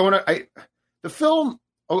the film.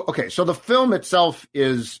 Okay, so the film itself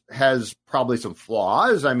has probably some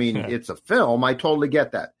flaws. I mean, it's a film. I totally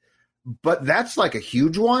get that, but that's like a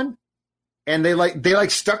huge one, and they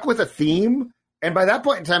stuck with a theme. And by that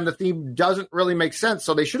point in time, the theme doesn't really make sense.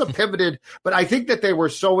 So they should have pivoted. But I think that they were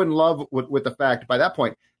so in love with the fact by that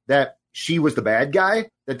point that she was the bad guy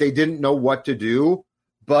that they didn't know what to do.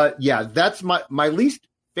 But yeah, that's my least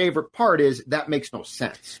favorite part is that makes no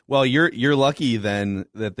sense. Well, you're lucky then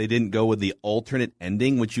that they didn't go with the alternate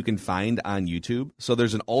ending, which you can find on YouTube. So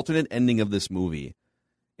there's an alternate ending of this movie,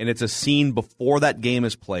 and it's a scene before that game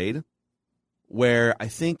is played, where I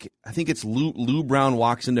think it's Lou Brown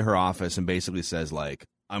walks into her office and basically says, like,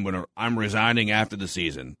 I'm resigning after the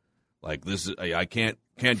season. Like, this is, I can't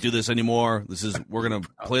do this anymore. We're gonna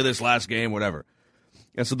play this last game, whatever.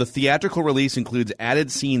 And so the theatrical release includes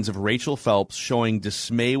added scenes of Rachel Phelps showing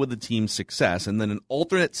dismay with the team's success, and then an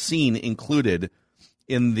alternate scene included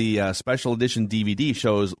in the special edition DVD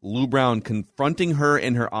shows Lou Brown confronting her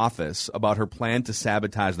in her office about her plan to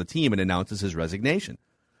sabotage the team and announces his resignation.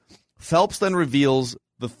 Phelps then reveals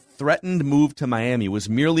the threatened move to Miami was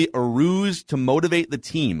merely a ruse to motivate the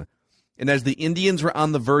team, and as the Indians were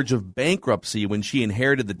on the verge of bankruptcy when she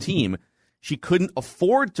inherited the team, she couldn't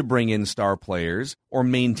afford to bring in star players or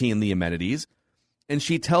maintain the amenities, and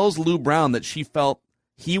she tells Lou Brown that she felt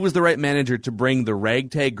he was the right manager to bring the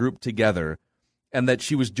ragtag group together, and that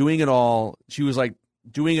she was doing it all. She was like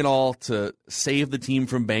doing it all to save the team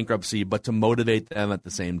from bankruptcy, but to motivate them at the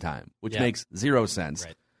same time, which makes zero sense.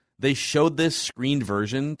 Right. They showed this screened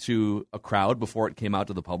version to a crowd before it came out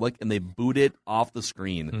to the public, and they booed it off the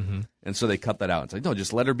screen. Mm-hmm. And so they cut that out. It's like, no,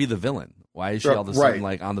 just let her be the villain. Why is she all of a sudden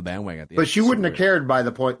like on the bandwagon at the end? But she wouldn't have cared by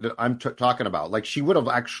the point that I'm talking about. Like, she would have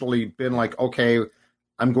actually been like, okay,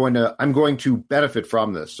 I'm going to benefit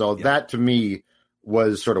from this. So that to me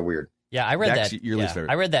was sort of weird. Yeah, I read That's that. your least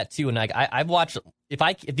favorite. I read that too, and I've watched.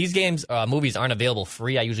 If these movies aren't available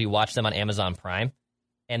free, I usually watch them on Amazon Prime.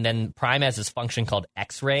 And then Prime has this function called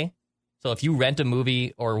X-Ray. So if you rent a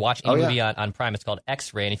movie or watch any movie on Prime, it's called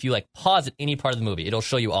X-Ray. And if you pause at any part of the movie, it'll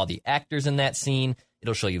show you all the actors in that scene.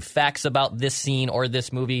 It'll show you facts about this scene or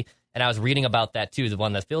this movie. And I was reading about that too, the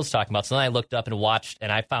one that Phil's talking about. So then I looked up and watched,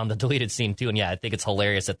 and I found the deleted scene too. And yeah, I think it's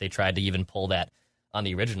hilarious that they tried to even pull that on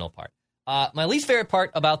the original part. My least favorite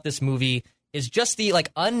part about this movie is just the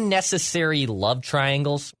like unnecessary love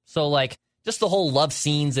triangles. So like just the whole love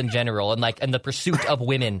scenes in general and the pursuit of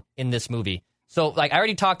women in this movie. So like I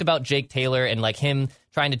already talked about Jake Taylor and like him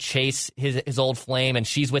trying to chase his old flame, and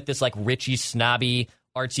she's with this like Richie snobby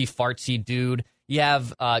artsy fartsy dude. You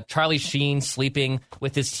have Charlie Sheen sleeping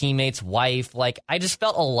with his teammate's wife. Like I just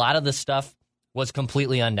felt a lot of the stuff was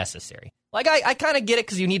completely unnecessary. Like I kind of get it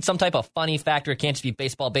because you need some type of funny factor. It can't just be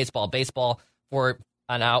baseball for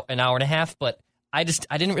an hour and a half, but I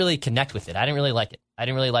didn't really connect with it. I didn't really like it. I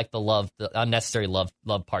didn't really like the unnecessary love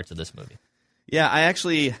parts of this movie. Yeah,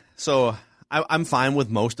 I'm fine with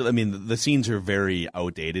most of it. I mean, the scenes are very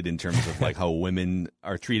outdated in terms of like how women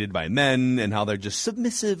are treated by men and how they're just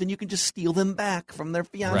submissive and you can just steal them back from their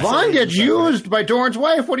fiancé. Vaughn gets used by Dorn's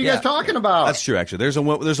wife. What are you guys talking about? That's true, actually. There's a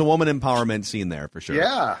woman empowerment scene there for sure.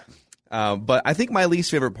 Yeah. But I think my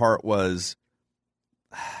least favorite part was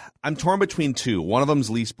I'm torn between two. One of them's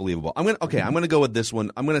least believable. I'm gonna go with this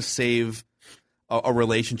one. I'm gonna save a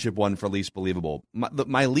relationship one for least believable.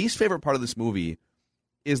 My least favorite part of this movie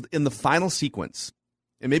is in the final sequence,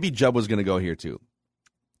 and maybe Jubb was going to go here too.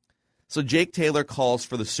 So Jake Taylor calls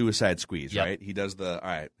for the suicide squeeze, right? He does all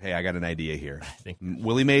right, hey, I got an idea here.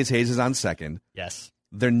 Willie Mays Hayes is on second. Yes.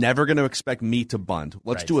 They're never going to expect me to bunt.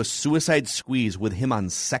 Let's do a suicide squeeze with him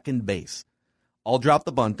on second base. I'll drop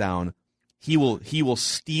the bunt down. He will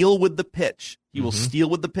steal with the pitch. He will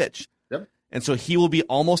steal with the pitch. Yep. And so he will be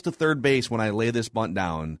almost to third base when I lay this bunt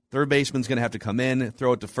down. Third baseman's going to have to come in,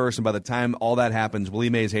 throw it to first, and by the time all that happens, Willie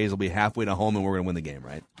Mays Hayes will be halfway to home, and we're going to win the game,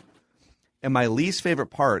 right? And my least favorite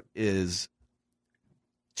part is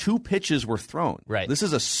 2 pitches were thrown. Right. This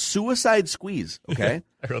is a suicide squeeze, okay?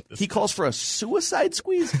 I wrote this. He calls for a suicide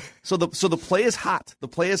squeeze. So the play is hot. The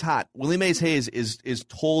play is hot. Willie Mays Hayes is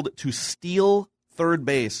told to steal third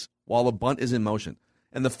base while the bunt is in motion.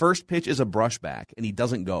 And the first pitch is a brushback, and he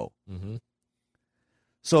doesn't go. Mm-hmm.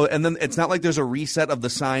 So, and then it's not like there's a reset of the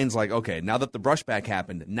signs like, okay, now that the brushback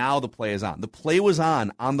happened, now the play is on. The play was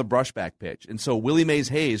on the brushback pitch. And so Willie Mays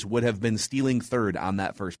Hayes would have been stealing third on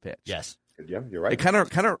that first pitch. Yes. Yeah, you're right. It kind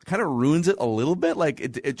of ruins it a little bit. Like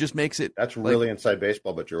it just makes it. That's really inside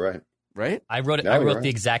baseball, but you're right. Right? I wrote the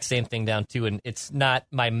exact same thing down too, and it's not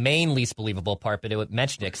my main least believable part, but it would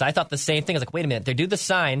mention it because I thought the same thing. I was like, wait a minute, they do the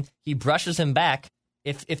sign, he brushes him back.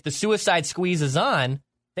 If the suicide squeeze is on,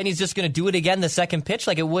 then he's just going to do it again the second pitch.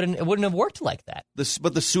 Like it wouldn't have worked like that.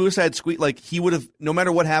 But the suicide squeeze, like he would have, no matter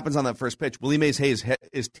what happens on that first pitch, Willie Mays Hayes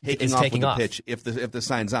is taking off with the pitch if the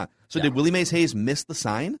sign's on. So did Willie Mays Hayes miss the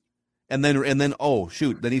sign? And then oh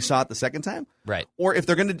shoot, then he saw it the second time? Right. Or if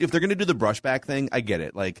they're gonna do the brushback thing, I get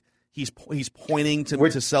it. Like he's pointing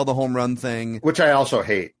to sell the home run thing, which I also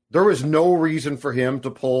hate. There was no reason for him to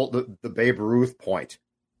pull the Babe Ruth point.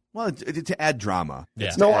 Well, to add drama.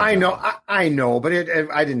 Yeah. No, I know, I know, but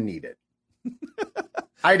I didn't need it.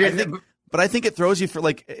 I didn't. But I think it throws you for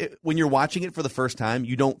when you're watching it for the first time,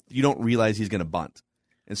 you don't realize he's going to bunt,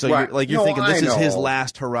 and so you're thinking this is his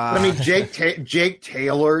last hurrah. I mean, Jake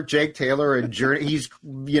Taylor, and Journey. He's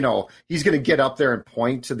going to get up there and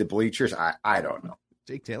point to the bleachers. I don't know.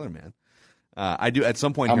 Jake Taylor, man. I do at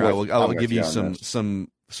some point here. I will give you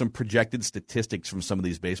some projected statistics from some of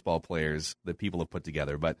these baseball players that people have put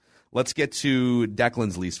together. But let's get to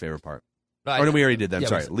Declan's least favorite part. Or no, we already did that. I'm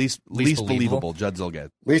sorry. Least believable. Judd Zulgad.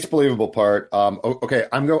 Least believable part. Okay,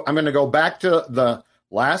 I'm going to go back to the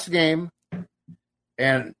last game,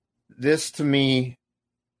 and this to me,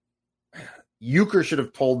 Euchre should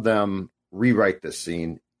have told them rewrite this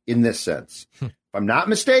scene in this sense. If I'm not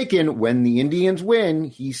mistaken, when the Indians win,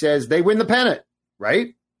 he says they win the pennant,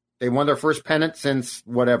 right? They won their first pennant since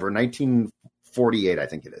 1948, I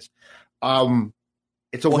think it is.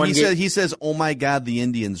 It's a one game. He says, "Oh my God, the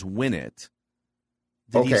Indians win it."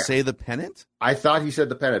 Did he say the pennant? I thought he said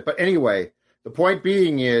the pennant, but anyway, the point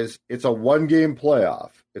being is it's a one-game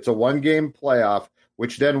playoff. It's a one-game playoff,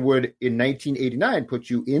 which then would in 1989 put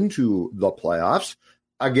you into the playoffs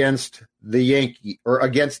against the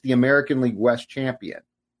against the American League West champion,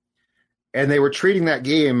 and they were treating that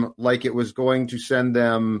game like it was going to send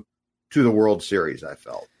them to the World Series, I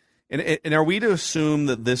felt. And are we to assume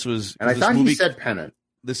that this was... And I thought he said pennant.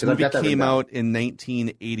 This movie came out in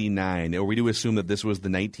 1989. Are we to assume that this was the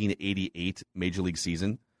 1988 Major League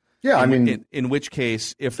season? Yeah, I mean... In which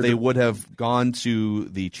case, if they would have gone to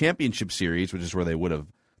the championship series, which is where they would have,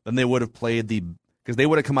 then they would have played because they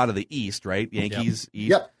would have come out of the East, right? Yankees East.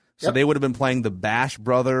 Yep. So they would have been playing the Bash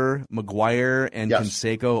brother, McGuire, and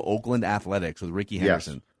Canseco Oakland Athletics with Ricky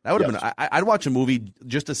Henderson. Yes. That would have been. I'd watch a movie,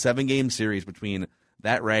 just a 7-game series between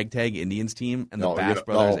that ragtag Indians team and the Bash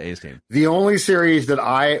Brothers A's team. The only series that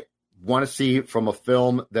I want to see from a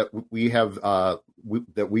film that we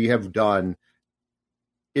have done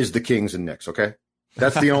is the Kings and Knicks. Okay,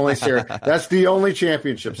 that's the only series. That's the only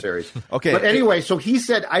championship series. Okay, but anyway, so he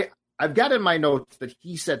said I've got in my notes that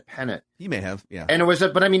he said pennant. He may have, yeah. And it was,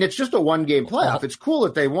 but I mean, it's just a 1-game playoff. It's cool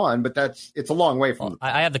if they won, but it's a long way from.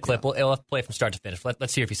 I have the clip. We'll have to play from start to finish.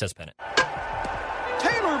 Let's see if he says pennant.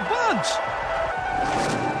 Taylor bunts.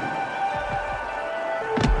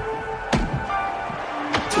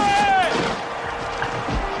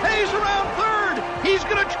 Hayes around third. He's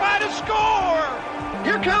going to try to score.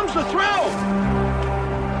 Here comes the throw.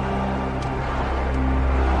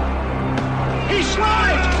 He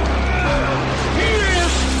slides. He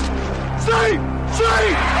is safe. The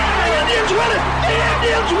Indians win it. The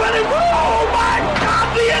Indians win it. Oh my God!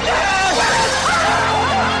 The Indians win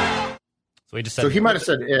it. So he just said. So he might have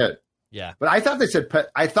said it. Yeah, but I thought they said.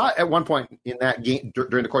 I thought at one point in that game,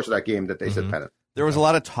 during the course of that game, that they said pennant. There was a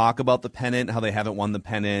lot of talk about the pennant, how they haven't won the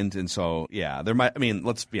pennant, and so yeah, there might. I mean,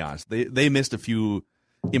 let's be honest. They missed a few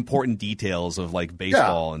important details of like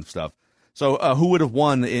baseball and stuff. So who would have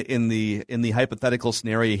won in the hypothetical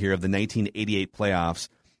scenario here of the 1988 playoffs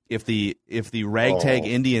if the ragtag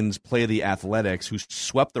Indians play the Athletics, who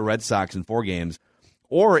swept the Red Sox in 4 games,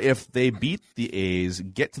 or if they beat the A's,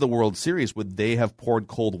 get to the World Series? Would they have poured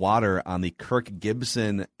cold water on the Kirk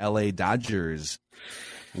Gibson LA Dodgers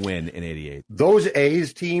win in '88? Those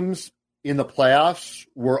A's teams in the playoffs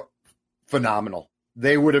were phenomenal.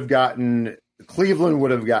 They would have gotten. Cleveland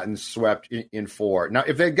would have gotten swept in 4. Now,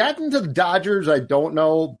 if they'd gotten to the Dodgers, I don't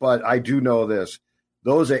know, but I do know this.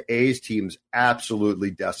 Those A's teams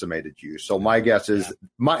absolutely decimated you. So my guess is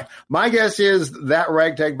my guess is that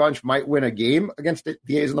ragtag bunch might win a game against the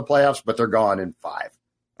A's in the playoffs, but they're gone in 5.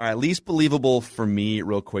 All right, least believable for me,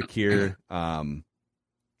 real quick here.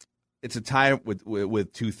 It's a tie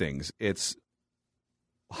with 2 things. It's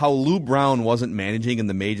how Lou Brown wasn't managing in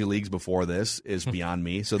the major leagues before this is beyond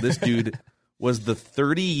me. So this dude was the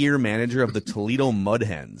 30-year manager of the Toledo Mud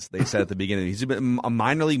Hens, they said at the beginning. He's been a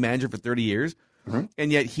minor league manager for 30 years,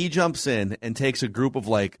 and yet he jumps in and takes a group of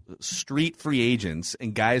like street free agents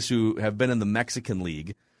and guys who have been in the Mexican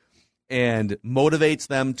League and motivates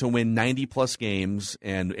them to win 90-plus games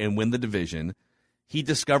and win the division. He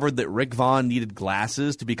discovered that Rick Vaughn needed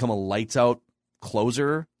glasses to become a lights-out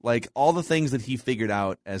closer, like all the things that he figured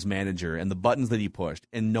out as manager and the buttons that he pushed,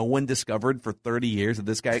 and no one discovered for 30 years that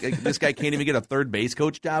this guy can't even get a third base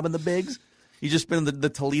coach job in the bigs. He's just been the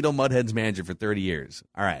Toledo Mudhens manager for 30 years.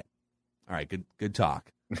 All right, good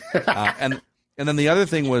talk. And then the other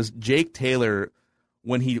thing was Jake Taylor,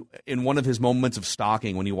 when he, in one of his moments of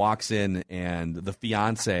stalking, when he walks in and the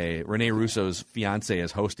fiance, Rene Russo's fiance,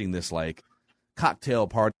 is hosting this like cocktail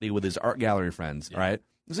party with his art gallery friends, right?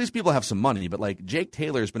 These people have some money, but like Jake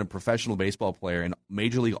Taylor has been a professional baseball player and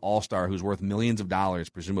Major League All-Star who's worth millions of dollars,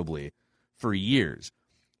 presumably, for years.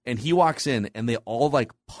 And he walks in and they all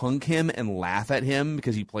like punk him and laugh at him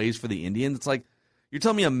because he plays for the Indians. It's like, you're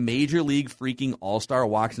telling me a Major League freaking All-Star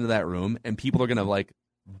walks into that room and people are going to like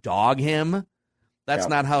dog him? That's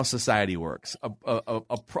not how society works.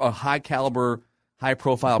 A high-caliber,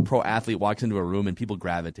 high-profile pro athlete walks into a room and people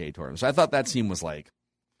gravitate toward him. So I thought that scene was like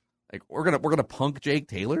we're gonna punk Jake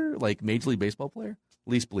Taylor, like Major League Baseball player.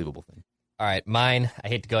 Least believable thing. All right, mine. I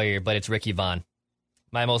hate to go here, but it's Ricky Vaughn.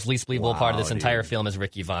 My most least believable part of this entire film is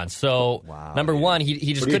Ricky Vaughn. So number one,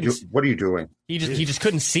 he just couldn't. What are you doing? He just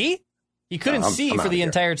couldn't see. He couldn't see for the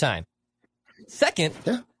entire time. Second,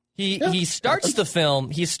 he starts the film.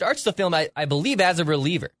 He starts the film, I believe, as a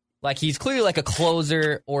reliever. Like he's clearly like a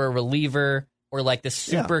closer or a reliever or like this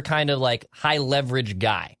super kind of like high leverage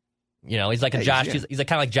guy. You know, he's like a Josh. He's like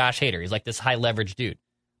kind of like Josh Hader. He's like this high leverage dude.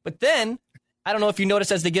 But then I don't know if you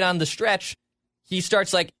notice as they get on the stretch, he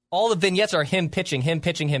starts like all the vignettes are him pitching,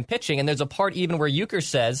 and there's a part even where Euchre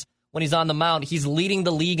says when he's on the mound he's leading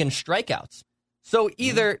the league in strikeouts. So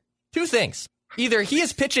either two things: either he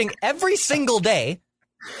is pitching every single day,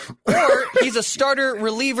 or he's a starter,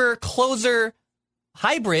 reliever, closer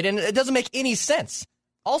hybrid, and it doesn't make any sense.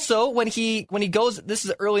 Also, when he goes, this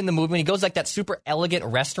is early in the movie, when he goes like that super elegant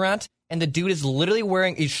restaurant, and the dude is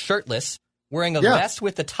literally he's shirtless, wearing a vest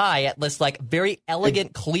with a tie at this like very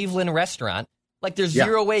elegant Cleveland restaurant. Like there's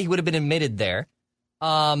zero way he would have been admitted there.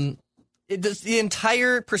 The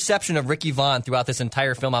entire perception of Ricky Vaughn throughout this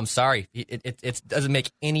entire film, I'm sorry, it doesn't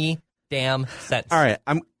make any damn sense. All right,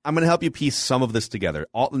 I'm going to help you piece some of this together.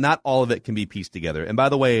 Not all of it can be pieced together. And by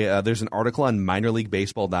the way, there's an article on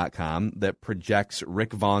minorleaguebaseball.com that projects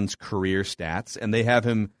Rick Vaughn's career stats, and they have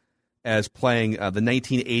him as playing the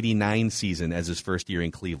 1989 season as his first year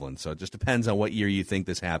in Cleveland. So it just depends on what year you think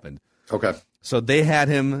this happened. Okay. So they had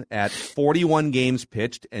him at 41 games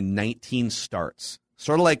pitched and 19 starts.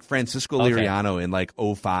 Sort of like Francisco Liriano in like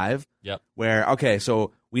 05. Yep. Where, okay,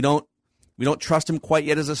 so we don't trust him quite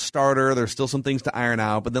yet as a starter. There's still some things to iron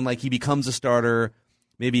out, but then like he becomes a starter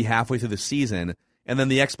maybe halfway through the season. And then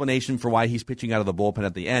the explanation for why he's pitching out of the bullpen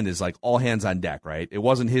at the end is like all hands on deck, right? It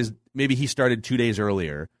wasn't his, maybe he started 2 days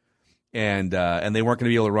earlier and they weren't going to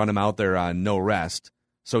be able to run him out there on no rest.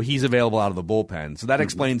 So he's available out of the bullpen. So that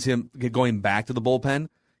explains him going back to the bullpen.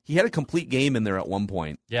 He had a complete game in there at one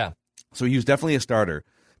point. Yeah. So he was definitely a starter.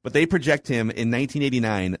 But they project him in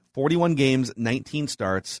 1989, 41 games, 19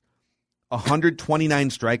 starts, 129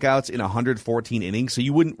 strikeouts in 114 innings. So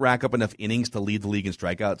you wouldn't rack up enough innings to lead the league in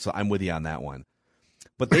strikeouts. So I'm with you on that one.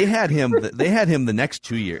 But they had him the next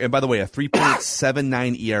 2 years. And by the way, a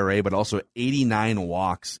 3.79 ERA, but also 89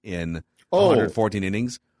 walks in 114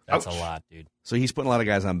 innings. That's a lot, dude. So he's putting a lot of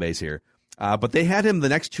guys on base here. But they had him the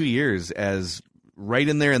next 2 years as right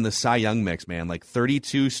in there in the Cy Young mix, man. Like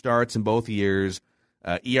 32 starts in both years,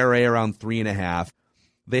 ERA around 3.5.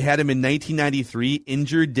 They had him in 1993,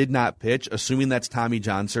 injured, did not pitch, assuming that's Tommy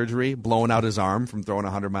John surgery, blowing out his arm from throwing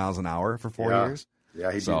 100 miles an hour for 4 years.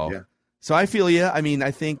 Yeah, he did, yeah. So I feel you. I mean,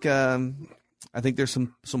 I think there's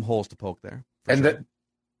some holes to poke there. And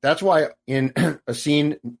that's why in a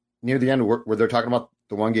scene near the end where they're talking about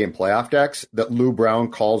the one-game playoff decks, that Lou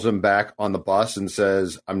Brown calls him back on the bus and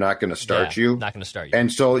says, I'm not going to start you. Not going to start you.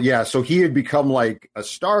 And so, so he had become like a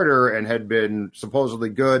starter and had been supposedly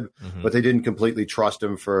good, but they didn't completely trust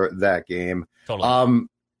him for that game. Totally.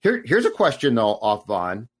 Here's a question, though, off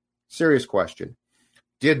Vaughn. Serious question.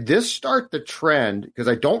 Did this start the trend, because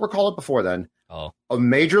I don't recall it before then, of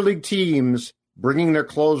major league teams bringing their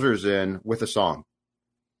closers in with a song?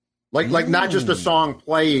 Like not just a song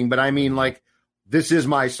playing, but I mean like, this is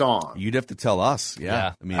my song. You'd have to tell us.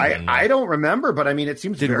 Yeah. I mean, I don't remember, but I mean, it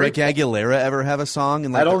seems Did Rick Aguilera ever have a song?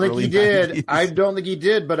 In like I don't the think early he did. 90s? I don't think he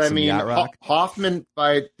did, but I Some mean, yacht rock? Hoffman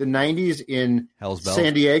by the 90s in Hell's Bells.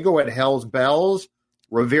 San Diego at Hell's Bells.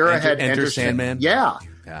 Rivera had Enter Sandman. Yeah.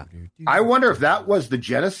 Yeah. I wonder if that was the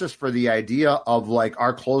genesis for the idea of like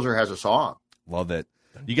our closer has a song. Love it.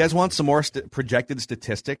 You guys want some more projected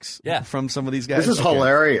statistics from some of these guys? This is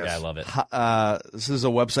hilarious. Yeah, I love it. This is a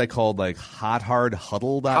website called like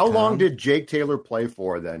hothardhuddle.com. How long did Jake Taylor play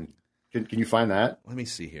for then? Can you find that? Let me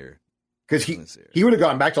see here. Because he would have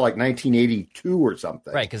gone back to like 1982 or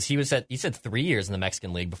something. Right, because he said 3 years in the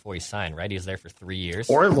Mexican League before he signed, right? He was there for 3 years.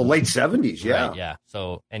 Or in the late 70s, yeah. Right, yeah.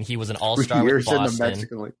 So, and he was an all-star 3 years with Boston. in the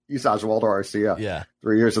Mexican League. He's Oswaldo Arcia. Yeah.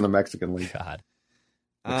 3 years in the Mexican League. God.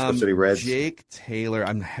 Mexico City Reds. Jake Taylor.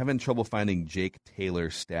 I'm having trouble finding Jake Taylor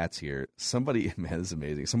stats here. Somebody, man, this is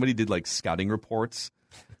amazing. Somebody did like scouting reports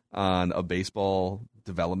on a baseball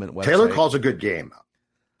development website. Taylor calls a good game.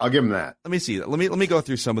 I'll give him that. Let me see. Let me go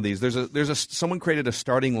through some of these. Someone created a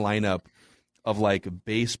starting lineup of like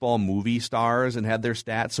baseball movie stars and had their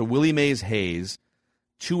stats. So Willie Mays Hayes,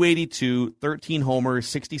 282, 13 homers,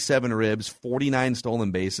 67 ribs, 49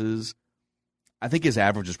 stolen bases. I think his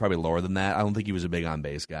average is probably lower than that. I don't think he was a big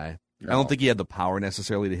on-base guy. No. I don't think he had the power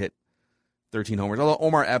necessarily to hit 13 homers, although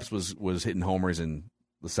Omar Epps was hitting homers in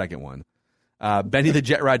the second one. Benny the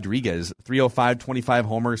Jet Rodriguez, 305, 25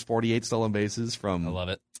 homers, 48 stolen bases from I love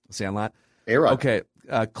it. Sandlot. A-Rod. Okay,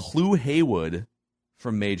 Clu Haywood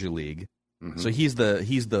from Major League. Mm-hmm. So he's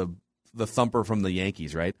the thumper from the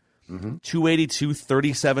Yankees, right? Mm-hmm. 282,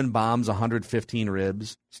 37 bombs, 115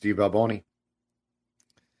 ribs. Steve Alboni.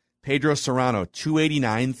 Pedro Serrano,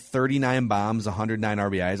 289, 39 bombs, 109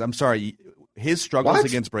 RBIs. I'm sorry, his struggles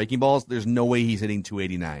against breaking balls, there's no way he's hitting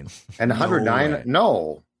 289. And 109?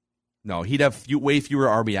 No. No, he'd have way fewer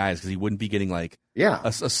RBIs because he wouldn't be getting like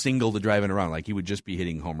a single to drive in a run. Like he would just be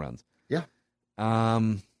hitting home runs. Yeah.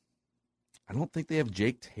 I don't think they have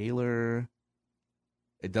Jake Taylor.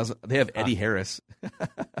 It doesn't. They have Eddie Harris.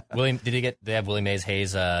 They have Willie Mays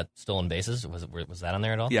Hayes stolen bases? Was that on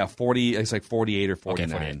there at all? Yeah, 40. It's like 48 or 49.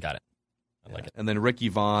 Okay, 48. Got it. I like it. And then Ricky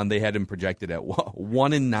Vaughn, they had him projected at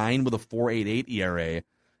 1-9 with a 4.88 ERA,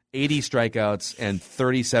 80 strikeouts and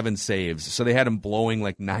 37 saves. So they had him blowing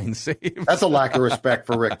like 9 saves. That's a lack of respect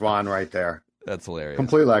for Rick Vaughn right there. That's hilarious.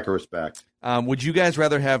 Complete lack of respect. Would you guys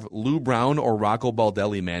rather have Lou Brown or Rocco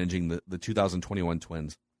Baldelli managing the 2021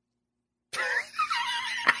 Twins?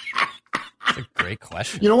 That's a great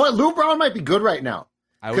question. You know what? Lou Brown might be good right now.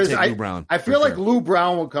 I would take Lou Brown. I feel like Lou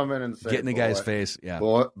Brown will come in and say, get in the guy's face. Yeah.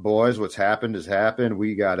 Boys, what's happened has happened.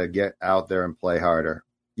 We got to get out there and play harder.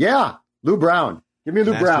 Yeah. Lou Brown. Give me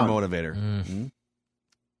Lou Brown. Motivator. Mm-hmm.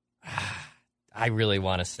 I really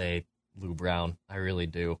want to say Lou Brown. I really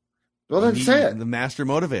do. Well, then say it. The master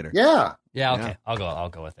motivator. Yeah. Yeah, okay. Yeah. I'll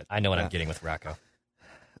go with it. I know what I'm getting with Rocco.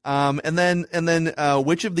 And then,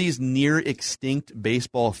 which of these near extinct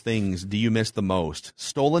baseball things do you miss the most?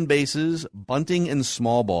 Stolen bases, bunting and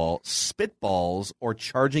small ball, spitballs, or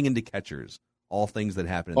charging into catchers? All things that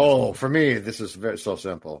happen. Oh, for me, this is so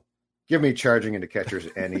simple. Give me charging into catchers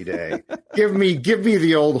any day. give me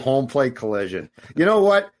the old home plate collision. You know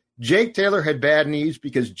what? Jake Taylor had bad knees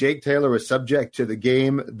because Jake Taylor was subject to the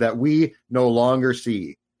game that we no longer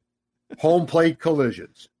see. Home plate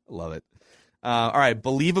collisions. Love it. All right,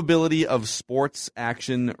 believability of sports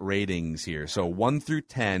action ratings here. So 1 through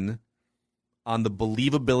 10 on the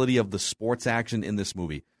believability of the sports action in this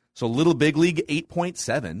movie. So Little Big League,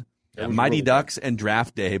 8.7. Mighty really Ducks and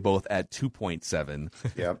Draft Day both at 2.7.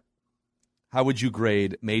 Yep. How would you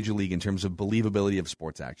grade Major League in terms of believability of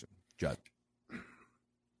sports action, Judd?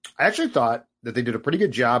 I actually thought that they did a pretty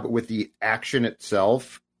good job with the action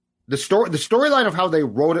itself. The storyline of how they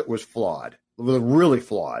wrote it was flawed, really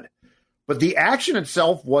flawed. But the action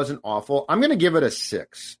itself wasn't awful. I'm going to give it a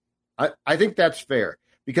 6. I think that's fair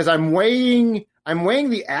because I'm weighing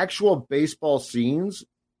the actual baseball scenes,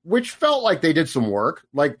 which felt like they did some work.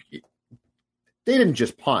 Like they didn't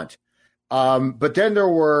just punt. But then there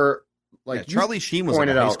were Charlie Sheen was like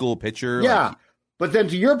a high school pitcher. Yeah. But then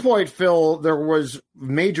to your point, Phil, there was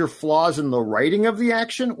major flaws in the writing of the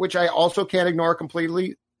action, which I also can't ignore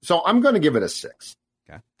completely. So I'm going to give it a 6.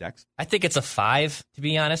 Okay, Dex? I think it's a 5, to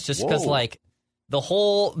be honest, just because, the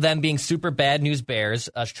whole them being super bad news Bears,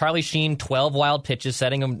 Charlie Sheen, 12 wild pitches,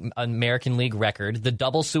 setting an American League record, the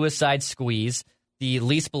double suicide squeeze, the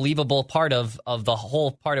least believable part of the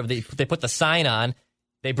whole part of they put the sign on,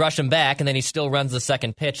 they brush him back, and then he still runs the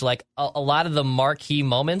second pitch. Like, a lot of the marquee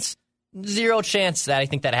moments, zero chance that I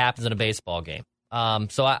think that happens in a baseball game.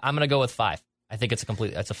 So I'm going to go with 5. I think it's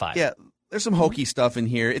a 5. Yeah. There's some hokey stuff in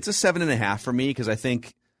here. It's a 7.5 for me because I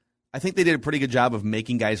think they did a pretty good job of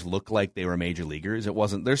making guys look like they were major leaguers. It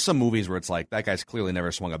wasn't. There's some movies where it's like that guy's clearly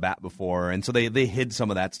never swung a bat before, and so they hid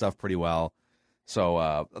some of that stuff pretty well.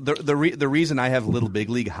 So the reason I have Little Big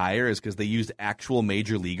League higher is because they used actual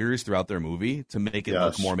major leaguers throughout their movie to make it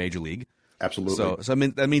look more major league. Absolutely. So I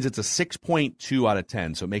mean that means it's a 6.2 out of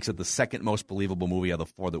 10. So it makes it the second most believable movie of the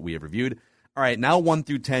 4 that we have reviewed. All right, now 1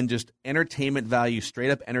 through 10, just entertainment value,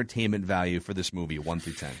 straight up entertainment value for this movie, 1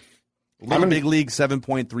 through 10. Little Big League,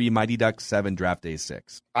 7.3, Mighty Ducks, 7, Draft Day,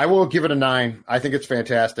 6. I will give it a 9. I think it's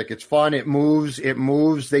fantastic. It's fun. It moves.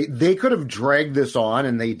 They could have dragged this on,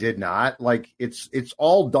 and they did not. Like, it's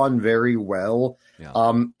all done very well.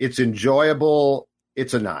 Yeah. It's enjoyable.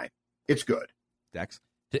 It's a 9. It's good. Dex?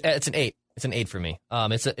 It's an 8. It's an 8 for me.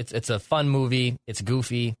 It's a fun movie. It's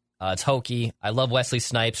goofy. It's hokey. I love Wesley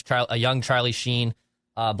Snipes, a young Charlie Sheen,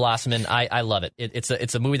 blossoming. I love it. It's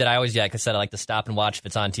a movie that I always, like I said, I like to stop and watch if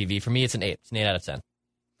it's on TV. For me, it's an 8. It's an 8 out of 10.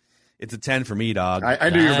 It's a 10 for me, dog.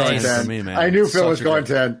 I knew you were going 10. For me, man. I knew Phil was going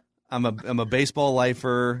 10. I'm a baseball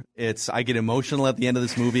lifer. I get emotional at the end of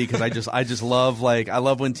this movie because I just love I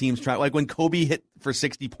love when teams try, like when Kobe hit for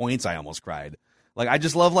 60 points, I almost cried. Like I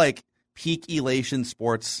just love peak elation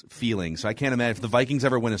sports feeling. So I can't imagine if the Vikings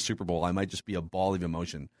ever win a Super Bowl, I might just be a ball of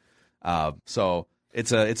emotion. So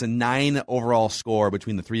it's a 9 overall score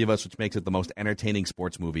between the three of us, which makes it the most entertaining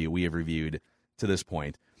sports movie we have reviewed to this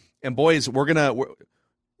point. And boys,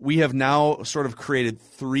 we have now sort of created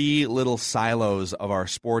 3 little silos of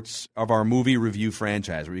our movie review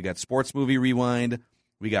franchise. Where we got Sports Movie Rewind,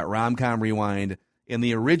 we got Rom-Com Rewind, and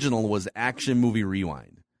the original was Action Movie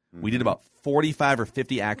Rewind. Mm-hmm. We did about 45 or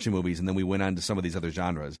 50 action movies, and then we went on to some of these other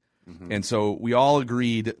genres. Mm-hmm. And so we all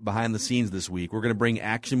agreed behind the scenes this week, we're going to bring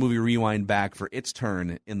Action Movie Rewind back for its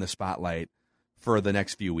turn in the spotlight for the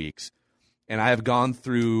next few weeks. And I have gone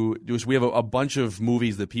through, we have a bunch of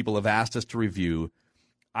movies that people have asked us to review.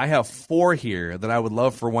 I have 4 here that I would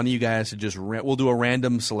love for one of you guys to just, we'll do a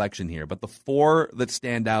random selection here, but the 4 that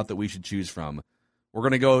stand out that we should choose from, we're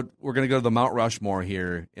going to go to the Mount Rushmore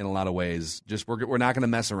here in a lot of ways. Just we're not going to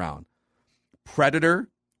mess around. Predator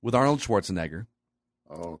with Arnold Schwarzenegger.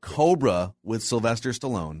 Okay. Cobra with Sylvester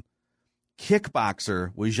Stallone,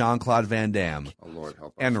 Kickboxer with Jean-Claude Van Damme, Lord help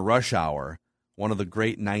us. And Rush Hour, one of the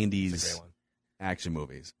great 90s action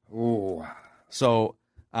movies. Ooh. So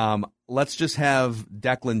let's just have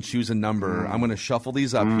Declan choose a number. I'm going to shuffle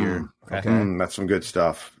these up here. Okay. That's some good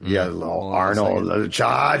stuff. Yeah, Arnold, the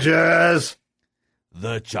Chargers.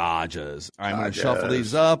 The Chargers. All right, I'm going to shuffle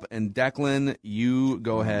these up, and Declan, you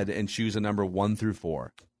go ahead and choose a number 1 through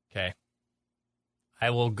 4. Okay. I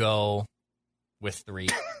will go with 3.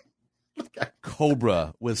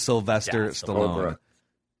 Cobra with Sylvester Stallone.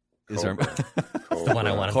 Cobra. The one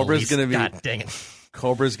I want to Cobra's going to be. God dang it.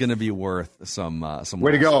 Cobra's going to be worth some.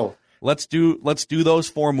 Way to go! Let's do those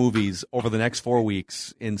 4 movies over the next 4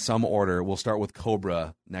 weeks in some order. We'll start with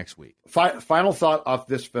Cobra next week. Final thought off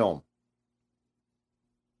this film.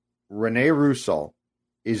 Renee Russo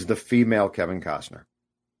is the female Kevin Costner.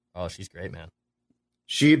 Oh, she's great, man.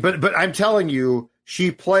 But I'm telling you,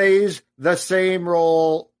 she plays the same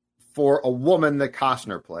role for a woman that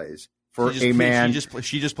Costner plays for a man.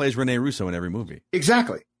 She just plays Renee Russo in every movie.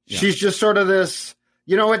 Exactly. Yeah. She's just sort of this,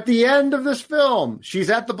 at the end of this film, she's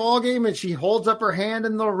at the ball game and she holds up her hand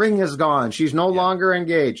and the ring is gone. She's no longer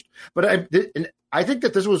engaged. But I think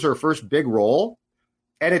that this was her first big role.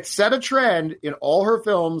 And it set a trend in all her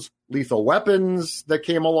films, Lethal Weapons that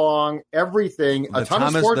came along, everything.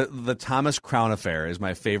 The Thomas Crown Affair is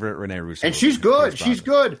my favorite Renee Russo. And she's good. She's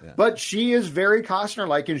good. Yeah. But she is very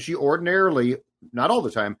Costner-like, and she ordinarily, not all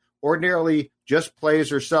the time, ordinarily just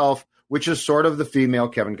plays herself, which is sort of the female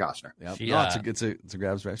Kevin Costner. Yep. It's a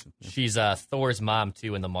great observation. Yeah. She's Thor's mom,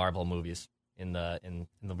 too, in the Marvel movies. In the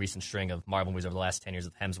recent string of Marvel movies over the last 10 years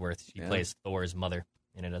with Hemsworth, she plays Thor's mother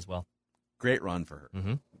in it as well. Great run for her.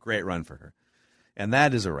 Mm-hmm. Great run for her. And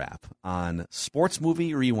that is a wrap on Sports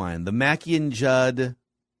Movie Rewind, the Mackey and Judd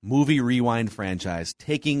movie rewind franchise,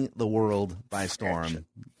 taking the world by storm.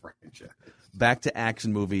 Back to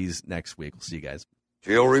action movies next week. We'll see you guys.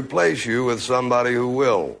 She'll replace you with somebody who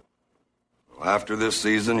will. After this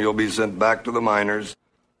season, you'll be sent back to the minors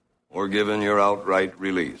or given your outright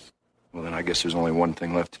release. Well, then I guess there's only one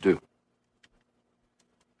thing left to do.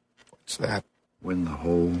 What's that? Win the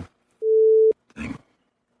whole thing.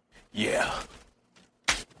 Yeah.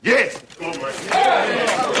 Yes!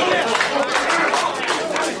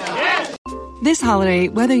 This holiday,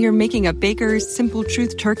 whether you're making a Baker's Simple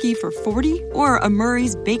Truth turkey for 40 or a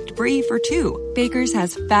Murray's Baked Brie for 2, Baker's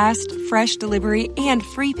has fast, fresh delivery and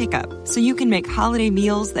free pickup, so you can make holiday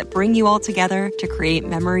meals that bring you all together to create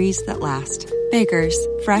memories that last. Baker's,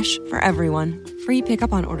 fresh for everyone. Free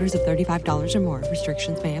pickup on orders of $35 or more.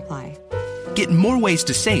 Restrictions may apply. Get more ways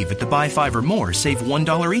to save at the Buy 5 or More Save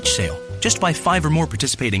 $1 each sale. Just buy 5 or more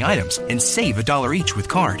participating items and save $1 each with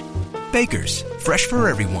card. Baker's, fresh for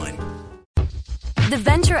everyone. The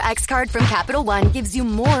Venture X card from Capital One gives you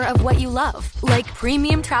more of what you love, like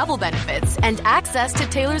premium travel benefits and access to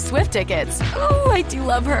Taylor Swift tickets. Oh, I do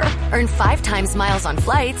love her. Earn 5 times miles on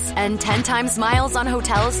flights and 10 times miles on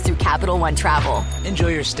hotels through Capital One Travel.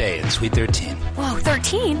 Enjoy your stay in Suite 13. Whoa,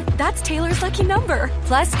 13? That's Taylor's lucky number.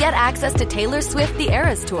 Plus, get access to Taylor Swift The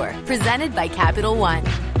Eras Tour, presented by Capital One.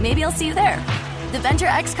 Maybe I'll see you there. The Venture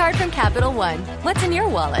X card from Capital One. What's in your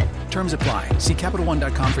wallet? Terms apply. See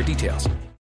CapitalOne.com for details.